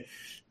to me.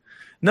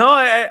 No,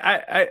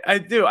 I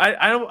do.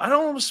 I don't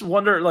almost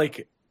wonder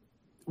like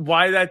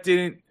why that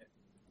didn't,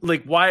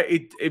 like why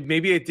it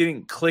maybe it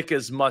didn't click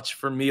as much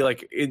for me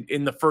like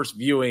in the first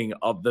viewing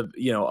of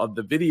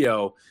the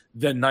video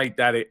the night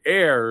that it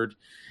aired.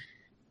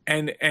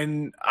 And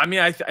I mean,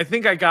 I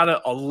think I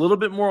got a little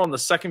bit more on the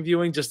second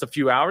viewing just a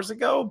few hours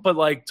ago, but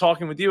like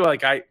talking with you,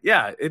 like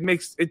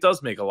it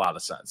does make a lot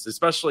of sense,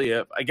 especially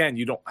if, again,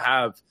 you don't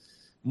have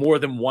more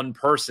than one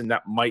person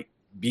that might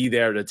be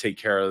there to take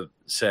care of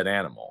said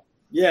animal.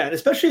 Yeah. And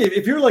especially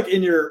if you're like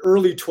in your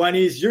early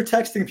 20s, you're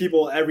texting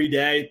people every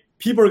day.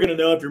 People are going to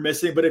know if you're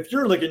missing, but if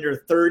you're like in your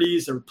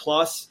 30s or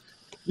plus,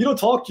 you don't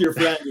talk to your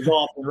friends as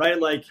often, right?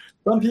 Like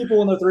some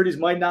people in their 30s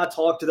might not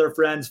talk to their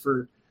friends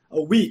for a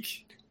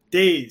week,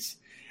 days.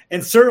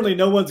 And certainly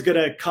no one's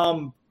going to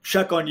come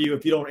check on you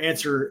if you don't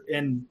answer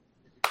in,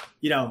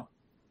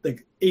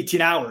 like 18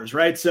 hours,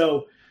 right?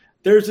 So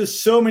there's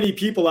just so many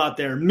people out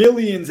there,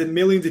 millions and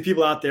millions of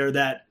people out there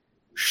that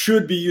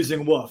should be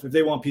using Woof if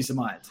they want peace of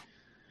mind.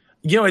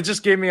 It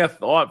just gave me a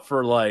thought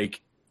for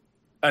like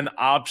an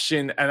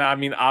option. And I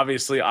mean,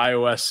 obviously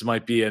iOS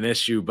might be an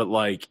issue, but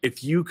like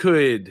if you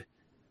could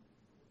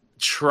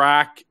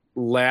track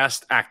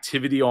last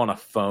activity on a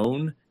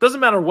phone, doesn't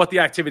matter what the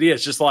activity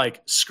is, just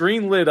like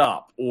screen lit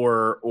up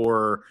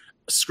or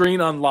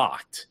screen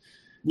unlocked.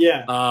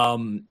 Yeah.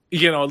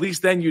 At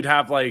least then you'd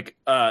have like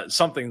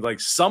something like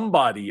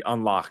somebody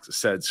unlocked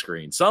said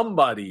screen.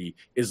 Somebody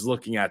is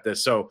looking at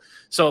this. So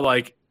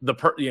like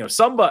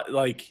somebody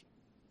like.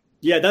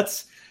 Yeah,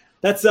 that's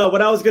That's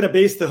what I was going to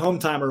base the home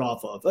timer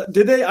off of.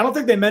 Did they? I don't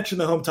think they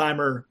mentioned the home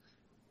timer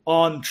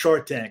on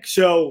Shark Tank,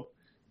 so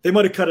they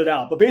might have cut it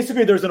out. But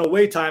basically, there's an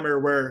away timer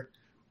where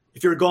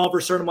if you're gone for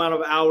a certain amount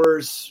of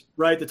hours,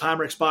 right, the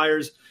timer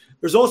expires.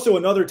 There's also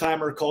another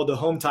timer called the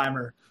home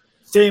timer.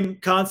 Same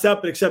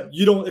concept, but except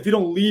if you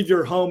don't leave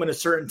your home in a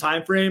certain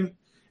time frame,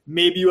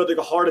 maybe you have like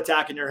a heart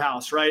attack in your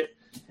house, right?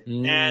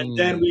 And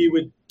then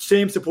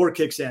same support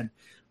kicks in.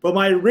 But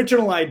my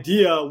original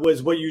idea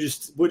was what you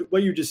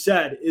just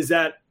said, is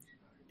that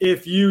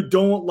if you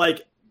don't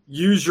like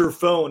use your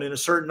phone in a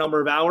certain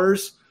number of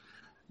hours,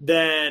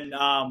 then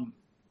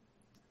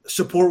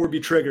support would be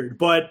triggered.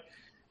 But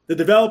the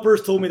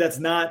developers told me that's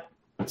not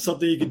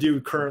something you could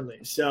do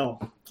currently. So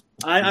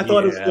I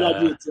thought it was a good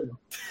idea too.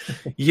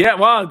 Yeah,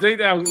 well, I think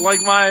that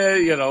like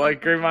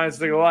like great minds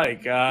think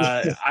alike.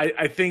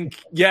 I think,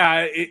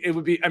 it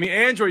would be. I mean,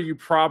 Android, you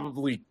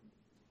probably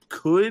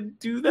could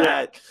do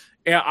that.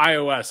 Yeah,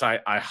 iOS,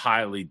 I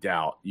highly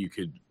doubt you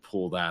could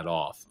pull that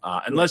off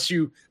unless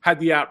you had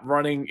the app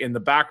running in the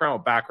background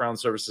with background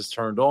services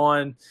turned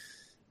on.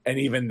 And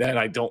even then,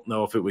 I don't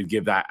know if it would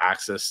give that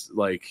access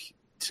like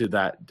to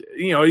that.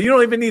 You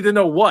don't even need to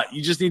know what.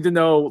 You just need to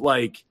know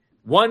like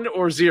 1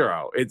 or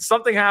 0. It's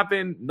something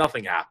happened,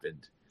 nothing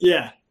happened.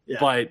 Yeah.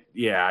 But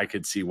yeah, I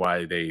could see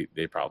why they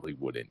probably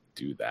wouldn't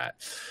do that.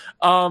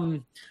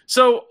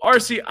 So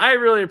RC, I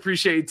really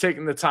appreciate you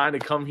taking the time to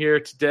come here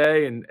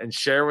today and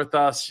share with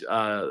us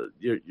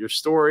your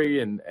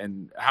story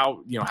and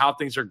how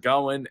things are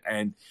going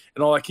and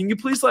all that. Can you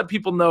please let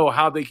people know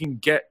how they can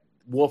get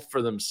Woof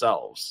for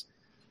themselves?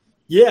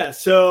 Yeah,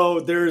 so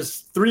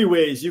there's 3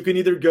 ways. You can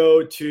either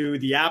go to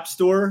the App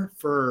Store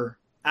for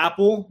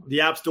Apple,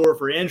 the App Store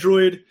for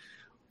Android,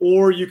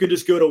 or you can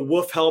just go to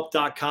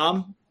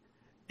woofhelp.com.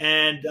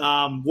 And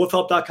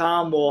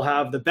woofhelp.com will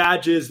have the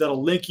badges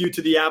that'll link you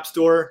to the App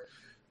Store.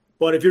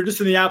 But if you're just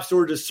in the App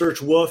Store, just search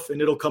Woof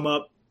and it'll come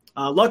up.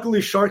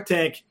 Luckily, Shark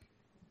Tank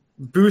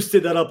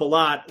boosted that up a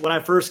lot. When I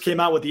first came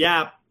out with the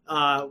app,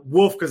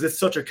 Woof, because it's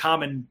such a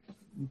common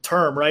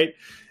term, right?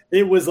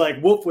 It was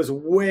like Woof was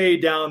way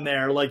down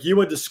there. Like you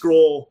had to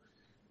scroll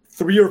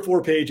 3 or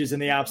 4 pages in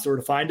the App Store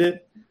to find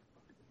it.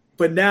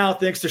 But now,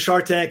 thanks to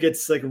Shark Tank,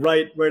 it's like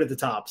right at the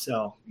top.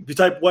 So if you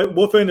type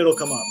Woof in, it'll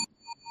come up.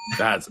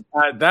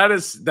 That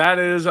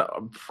is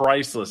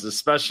priceless,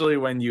 especially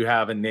when you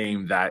have a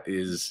name that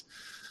is,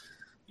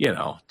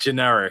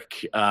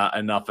 generic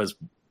enough as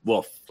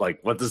Woof. Like,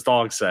 what does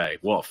dog say?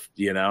 Woof.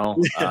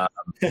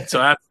 So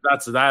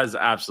that is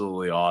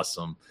absolutely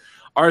awesome.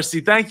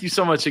 RC, thank you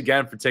so much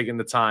again for taking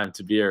the time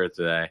to be here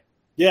today.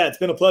 Yeah, it's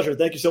been a pleasure.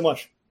 Thank you so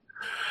much.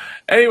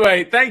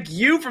 Anyway, thank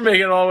you for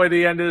making it all the way to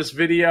the end of this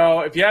video.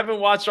 If you haven't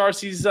watched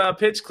RC's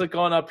pitch, click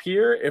on up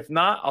here. If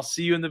not, I'll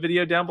see you in the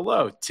video down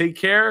below. Take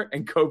care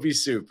and go be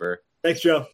super. Thanks, Joe.